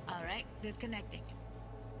 All right, disconnecting.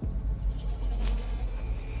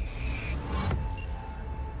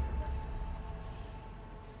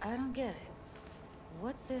 I don't get it.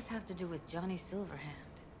 What's this have to do with Johnny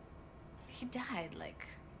Silverhand? He died, like,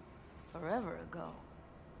 forever ago.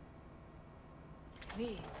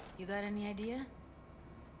 V, you got any idea?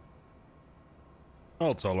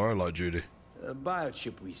 I'll tell her I like Judy. The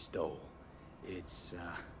biochip we stole. It's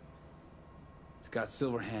got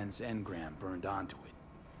Silverhand's engram burned onto it.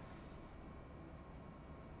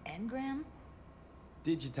 Engram?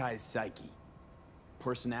 Digitized psyche.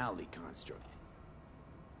 Personality construct.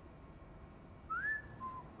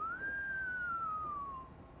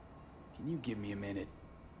 Can you give me a minute?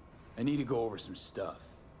 I need to go over some stuff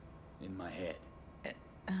in my head.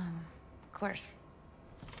 Of course.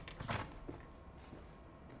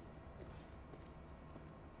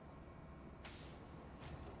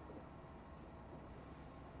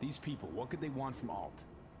 These people, what could they want from Alt?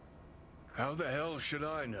 How the hell should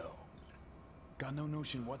I know? Got no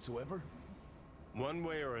notion whatsoever? One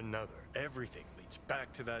way or another, everything leads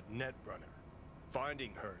back to that Netrunner.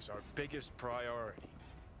 Finding her's our biggest priority.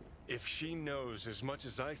 If she knows as much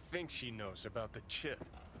as I think she knows about the chip,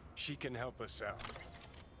 she can help us out.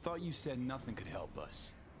 Thought you said nothing could help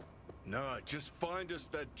us. Nah, just find us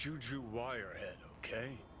that Juju wirehead,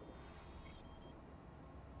 okay?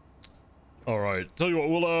 All right, tell you what,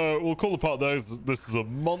 we'll call the part there. This is a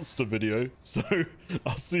monster video, so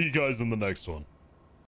I'll see you guys in the next one.